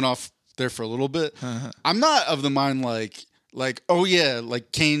went off there for a little bit. I'm not of the mind like, oh yeah,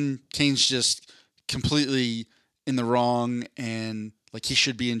 like Cain's just completely in the wrong and like he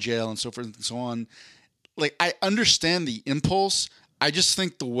should be in jail and so forth and so on. Like I understand the impulse. I just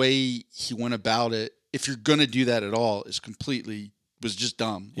think the way he went about it, if you're gonna do that at all, was just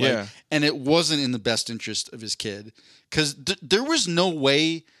dumb. Yeah. And it wasn't in the best interest of his kid. Because there was no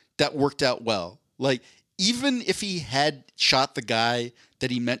way that worked out well. Like even if he had shot the guy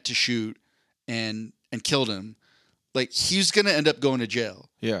that he meant to shoot and killed him, like he's gonna end up going to jail.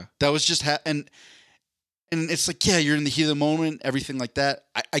 Yeah, that was just and it's like, yeah, you're in the heat of the moment, everything like that.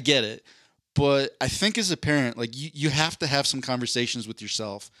 I get it, but I think as a parent, like you have to have some conversations with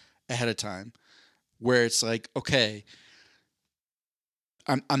yourself ahead of time, where it's like, okay,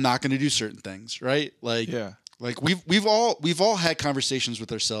 I'm not going to do certain things, right? Like, Yeah. like we've all had conversations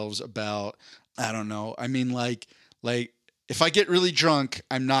with ourselves about, I don't know. I mean, like if I get really drunk,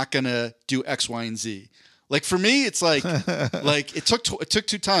 I'm not going to do X, Y, and Z. Like for me, it's like it took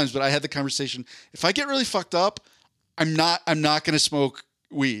 2 times, but I had the conversation. If I get really fucked up, I'm not going to smoke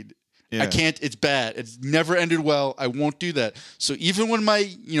weed. Yeah. I can't. It's bad. It's never ended well. I won't do that. So even when my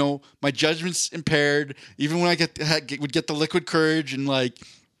judgment's impaired, even when I would get the liquid courage and like,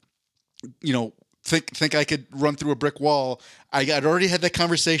 think I could run through a brick wall, I'd already had that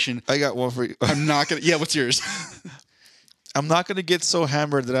conversation. I got one for you. I'm not gonna. Yeah, what's yours? I'm not gonna get so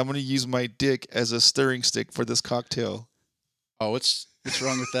hammered that I'm gonna use my dick as a stirring stick for this cocktail. Oh, what's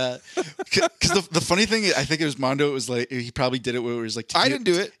wrong with that? Because the funny thing, I think it was Mondo. It was like he probably did it where it was like tequila. I didn't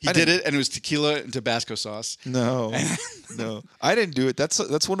do it. He did it, and it was tequila and Tabasco sauce. No, no, I didn't do it. That's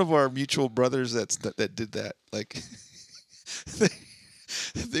one of our mutual brothers that did that. Like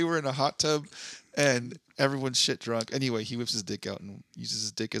they were in a hot tub, and everyone's shit drunk. Anyway, he whips his dick out and uses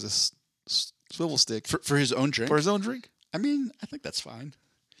his dick as a swivel stick for his own drink. For his own drink. I mean, I think that's fine.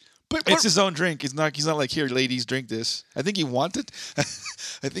 But it's his own drink. He's not like, here, ladies, drink this. I think he wanted.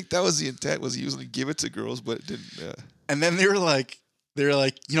 I think that was the intent. Was he was going to give it to girls, but it didn't. And then they were like,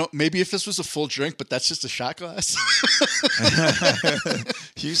 maybe if this was a full drink, but that's just a shot glass.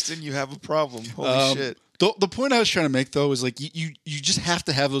 Houston, you have a problem. Holy shit. The point I was trying to make though is like you just have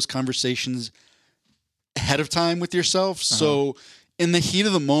to have those conversations ahead of time with yourself. Uh-huh. So in the heat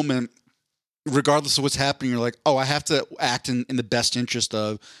of the moment, regardless of what's happening, you're like, oh, I have to act in the best interest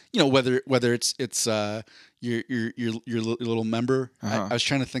of, whether it's your little member. Uh-huh. I was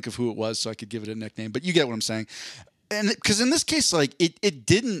trying to think of who it was so I could give it a nickname, but you get what I'm saying. And because in this case, like it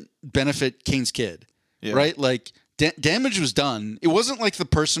didn't benefit Cain's kid, right? Like damage was done. It wasn't like the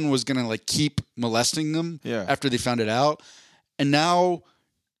person was gonna like keep molesting them after they found it out, and now,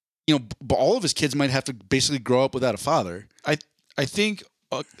 all of his kids might have to basically grow up without a father. I think.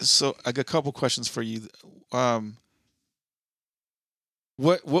 So I got a couple questions for you.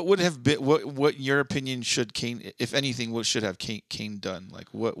 What would have been what in your opinion should Cain, if anything, what should have Cain done? Like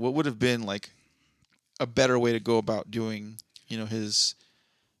what would have been like a better way to go about doing his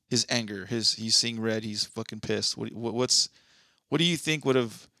anger? He's seeing red. He's fucking pissed. What do you think would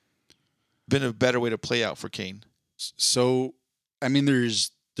have been a better way to play out for Cain? So I mean,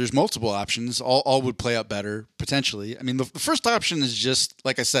 there's multiple options. All would play out better, potentially. I mean, the first option is just,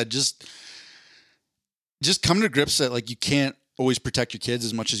 like I said, just come to grips that, like, you can't always protect your kids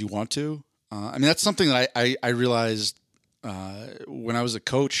as much as you want to. I mean, that's something that I realized when I was a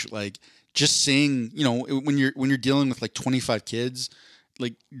coach, like, just seeing, when you're dealing with, like, 25 kids,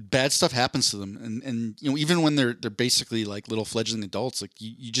 like, bad stuff happens to them. And even when they're basically, like, little fledgling adults, like,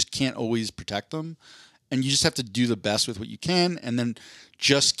 you just can't always protect them. And you just have to do the best with what you can, and then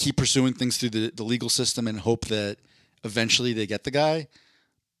just keep pursuing things through the legal system and hope that eventually they get the guy.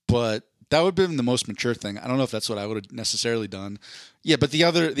 But that would have been the most mature thing. I don't know if that's what I would have necessarily done. Yeah, but the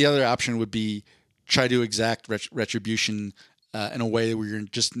other option would be try to exact retribution in a way where you're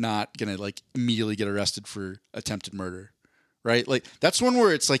just not going to like immediately get arrested for attempted murder, right? Like that's one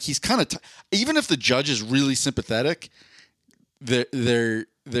where it's like he's kind of even if the judge is really sympathetic, they're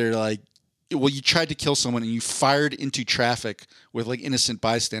like, well, you tried to kill someone and you fired into traffic with like innocent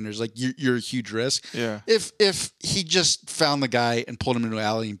bystanders. Like you're a huge risk. Yeah. If he just found the guy and pulled him into an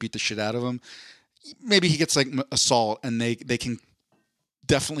alley and beat the shit out of him, maybe he gets like assault and they can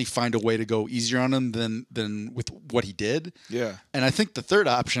definitely find a way to go easier on him than with what he did. Yeah. And I think the third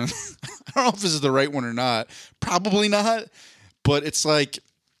option, I don't know if this is the right one or not. Probably not. But it's like,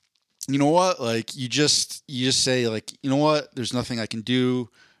 you know what? Like you just say like, you know what? There's nothing I can do.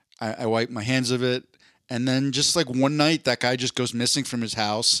 I wipe my hands of it. And then just like one night, that guy just goes missing from his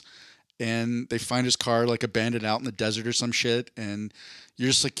house and they find his car like abandoned out in the desert or some shit. And you're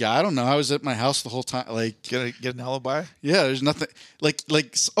just like, yeah, I don't know. I was at my house the whole time. Like, get an alibi? Yeah, there's nothing. Like,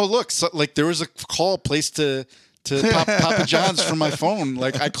 oh, look, so, like there was a call placed to Papa John's from my phone.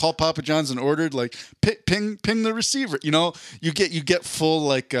 Like I called Papa John's and ordered like ping the receiver. You get full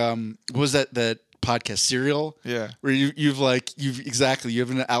like, what was that podcast Serial? Yeah. Where you have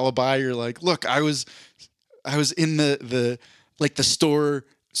an alibi. You're like, look, I was in the store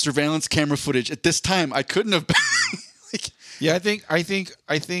surveillance camera footage at this time. I couldn't have been. like, yeah, I think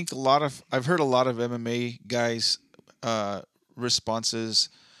I've heard a lot of MMA guys responses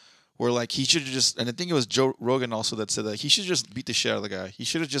where like he should have just, and I think it was Joe Rogan also that said that he should just beat the shit out of the guy. He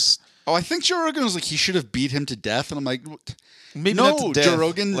should have just. Oh, I think Joe Rogan was like he should have beat him to death, and I'm like, maybe no, not to death, Joe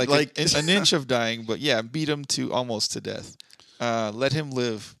Rogan like an inch of dying, but yeah, beat him to almost to death. Let him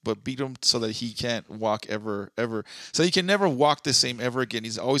live, but beat him so that he can't walk ever. So he can never walk the same ever again.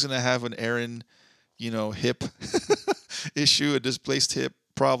 He's always going to have an Aaron, hip issue, a displaced hip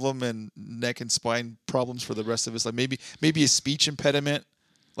problem, and neck and spine problems for the rest of his life. Maybe a speech impediment,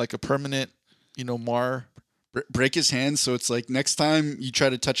 like a permanent, mar. Break his hands, so it's like next time you try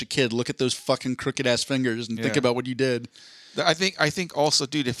to touch a kid, look at those fucking crooked ass fingers and think about what you did. I think also,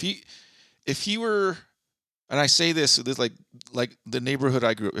 dude, if he were, and I say this like the neighborhood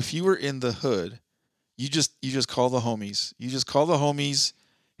I grew up. If you were in the hood, you just call the homies. You just call the homies.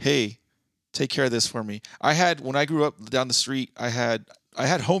 Hey, take care of this for me. When I grew up down the street, I had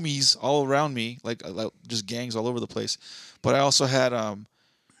homies all around me, like just gangs all over the place. But I also had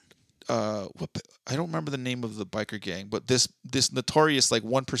I don't remember the name of the biker gang, but this notorious like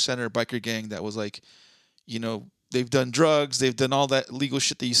 1%er biker gang that was like, they've done drugs, they've done all that legal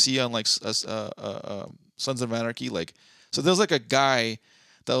shit that you see on like Sons of Anarchy. Like, so there was like a guy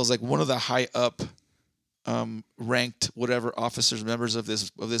that was like one of the high up ranked whatever officers, members of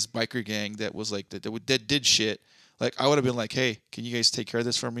this biker gang that was like that did shit. Like, I would have been like, hey, can you guys take care of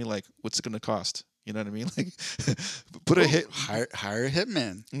this for me? Like, what's it gonna cost? You know what I mean? Like, hire a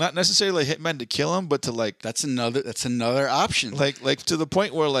hitman. Not necessarily a hitman to kill him, but to like that's another option. Like to the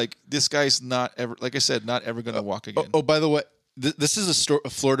point where like this guy's not ever, like I said, not ever gonna walk again. Oh, by the way, this is a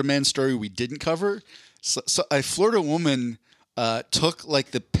Florida man story we didn't cover. So a Florida woman took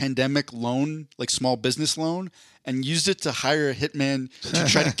like the pandemic loan, like small business loan, and used it to hire a hitman to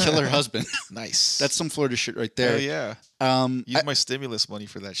try to kill her husband. Nice. That's some Florida shit right there. Oh yeah. Use my stimulus money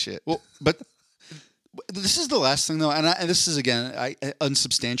for that shit. Well, but this is the last thing though, and this is again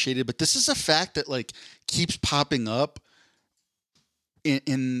unsubstantiated, but this is a fact that like keeps popping up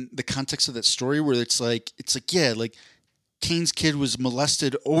in the context of that story, where it's like yeah, like Cain's kid was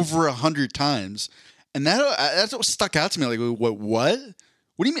molested over 100 times, and that's what stuck out to me. Like, what?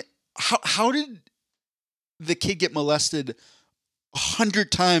 What do you mean? How did the kid get molested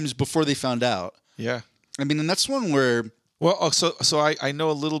 100 times before they found out? Yeah, I mean, and that's one where. Well, so I know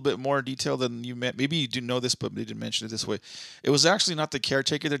a little bit more detail than you meant. Maybe you do know this, but they didn't mention it this way. It was actually not the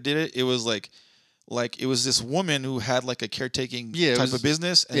caretaker that did it. It was like it was this woman who had like a caretaking type of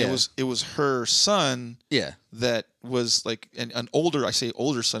business, and it was her son. Yeah. That was like an older. I say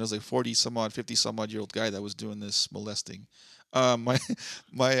older son. It was like 40 some odd, 50 some odd year old guy that was doing this molesting. My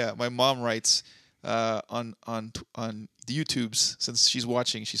mom writes on the YouTubes, since she's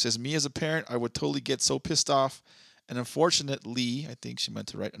watching. She says, "Me as a parent, I would totally get so pissed off. And unfortunately, I think she meant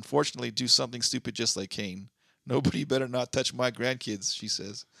to write, unfortunately, do something stupid just like Cain. Nobody better not touch my grandkids," she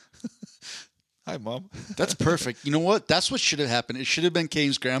says. Hi, Mom. That's perfect. You know what? That's what should have happened. It should have been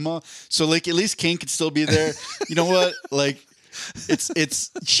Cain's grandma. So, like, at least Cain could still be there. You know what? Like,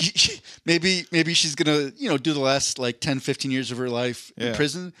 maybe she's going to, do the last, like, 10, 15 years of her life in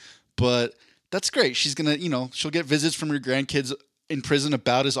prison. But that's great. She's going to, she'll get visits from her grandkids in prison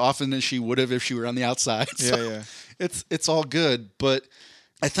about as often as she would have if she were on the outside. So it's all good, but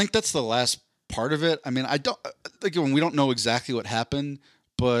I think that's the last part of it. I mean, we don't know exactly what happened,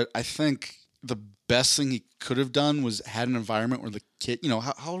 but I think the best thing he could have done was had an environment where the kid,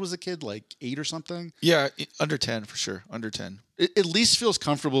 how old was the kid? Like 8 or something? Yeah, under 10 for sure. Under 10. It at least feels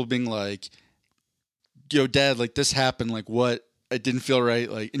comfortable being like, Dad, like this happened. Like what? It didn't feel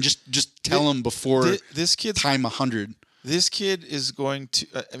right. Like, and just tell him before this kid's time 100. This kid is going to,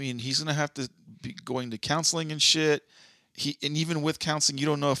 he's going to have to be going to counseling and shit. And even with counseling, you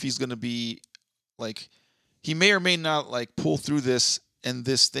don't know if he's going to be like, he may or may not like pull through this and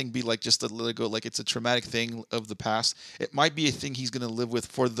this thing be like just a little go, like it's a traumatic thing of the past. It might be a thing he's going to live with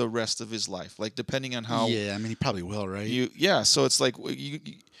for the rest of his life. Like depending on how. Yeah. I mean, he probably will, right? So it's like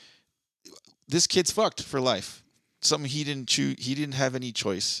this kid's fucked for life. Something he didn't choose. He didn't have any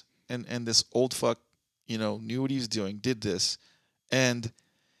choice. And this old fuck, knew what he was doing, did this. And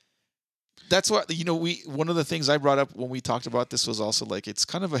that's what, one of the things I brought up when we talked about this was also like, it's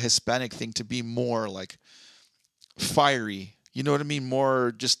kind of a Hispanic thing to be more like fiery. You know what I mean?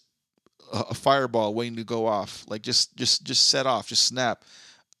 More just a fireball waiting to go off. Like just set off, just snap.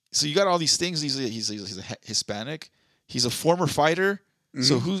 So you got all these things. He's a Hispanic. He's a former fighter. Mm-hmm.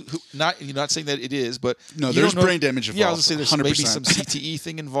 So who not, you're not saying that it is, but no, there's brain damage involved. Yeah, I was gonna say there's 100%. Maybe some CTE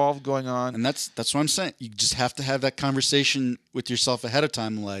thing involved going on, and that's what I'm saying. You just have to have that conversation with yourself ahead of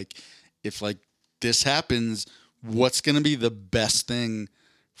time. Like, if like this happens, what's gonna be the best thing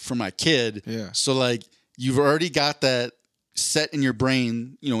for my kid? Yeah. So like you've already got that set in your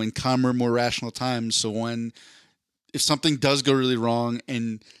brain, in calmer, more rational times. So if something does go really wrong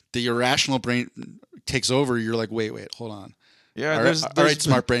and the irrational brain takes over, you're like, wait, hold on. Yeah, all right,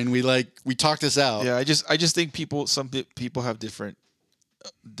 smart brain. We talked this out. Yeah, I just think some people have different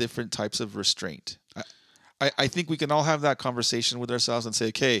types of restraint. I think we can all have that conversation with ourselves and say,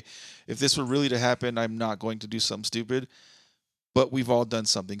 okay, if this were really to happen, I'm not going to do something stupid. But we've all done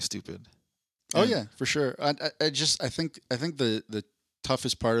something stupid. Oh yeah, for sure. I think the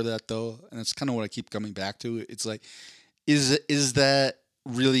toughest part of that though, and it's kind of what I keep coming back to. It's like, is that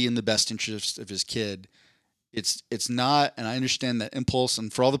really in the best interest of his kid? It's not, and I understand that impulse.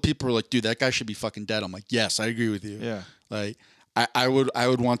 And for all the people who are like, dude, that guy should be fucking dead. I'm like, yes, I agree with you. Yeah. Like, I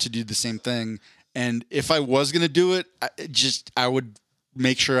would want to do the same thing. And if I was gonna do it, I would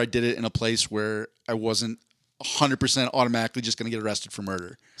make sure I did it in a place where I wasn't 100% automatically just gonna get arrested for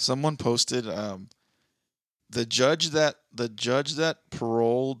murder. Someone posted the judge that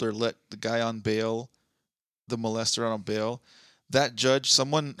paroled or let the guy on bail, the molester on bail. That judge,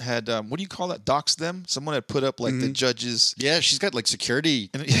 someone had, what do you call that? Doxed them? Someone had put up like the judge's. Yeah, she's got like security.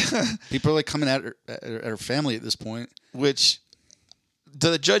 People are like coming at her family at this point. Which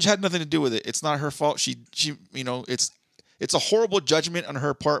the judge had nothing to do with it. It's not her fault. She it's a horrible judgment on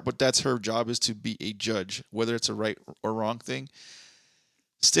her part, but that's her job, is to be a judge, whether it's a right or wrong thing.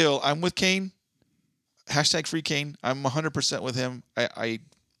 Still, I'm with Cain. Hashtag free Cain. I'm 100% with him. I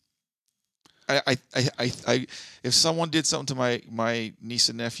if someone did something to my niece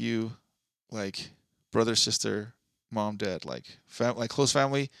and nephew, like brother, sister, mom, dad, like close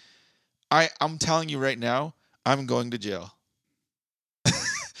family, I'm telling you right now, I'm going to jail.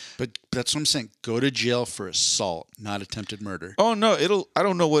 But that's what I'm saying. Go to jail for assault, not attempted murder. Oh no, I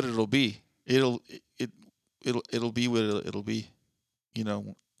don't know what it'll be. It'll be what it'll be. You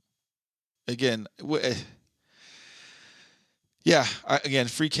know. Again, yeah. Again,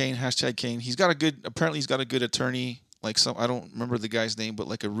 free Cain. Hashtag Cain. Apparently he's got a good attorney. Like I don't remember the guy's name, but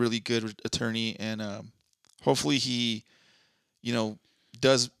like a really good attorney, and hopefully he,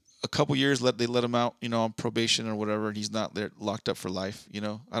 does a couple years. They let him out, on probation or whatever, and he's not there locked up for life.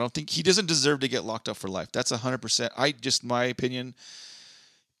 I don't think he doesn't deserve to get locked up for life. That's 100%. My opinion.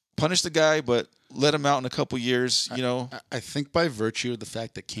 Punish the guy, but let him out in a couple years. I think by virtue of the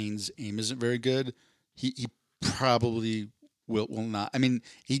fact that Cain's aim isn't very good, he probably will not. I mean,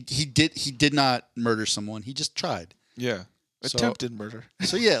 he did not murder someone. He just tried. Yeah, attempted murder.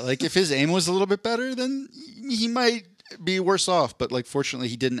 So yeah, like if his aim was a little bit better, then he might be worse off. But like, fortunately,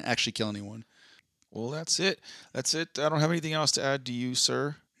 he didn't actually kill anyone. Well, that's it. I don't have anything else to add. Do you,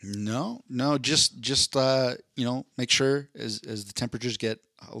 sir? No. Just make sure as the temperatures get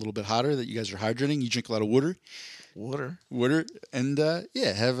a little bit hotter that you guys are hydrating. You drink a lot of water, and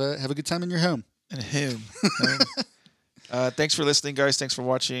have a good time in your home. And him. Thanks for listening, guys. Thanks for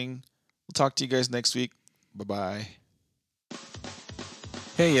watching. We'll talk to you guys next week. Bye-bye.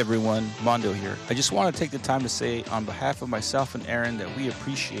 Hey everyone, Mondo here. I just want to take the time to say on behalf of myself and Aaron that we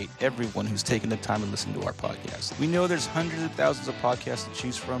appreciate everyone who's taken the time to listen to our podcast. We know there's hundreds of thousands of podcasts to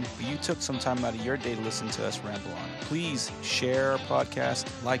choose from, but you took some time out of your day to listen to us ramble on. Please share our podcast,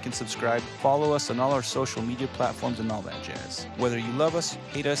 like and subscribe, follow us on all our social media platforms and all that jazz. Whether you love us,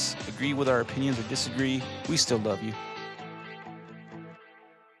 hate us, agree with our opinions or disagree, we still love you.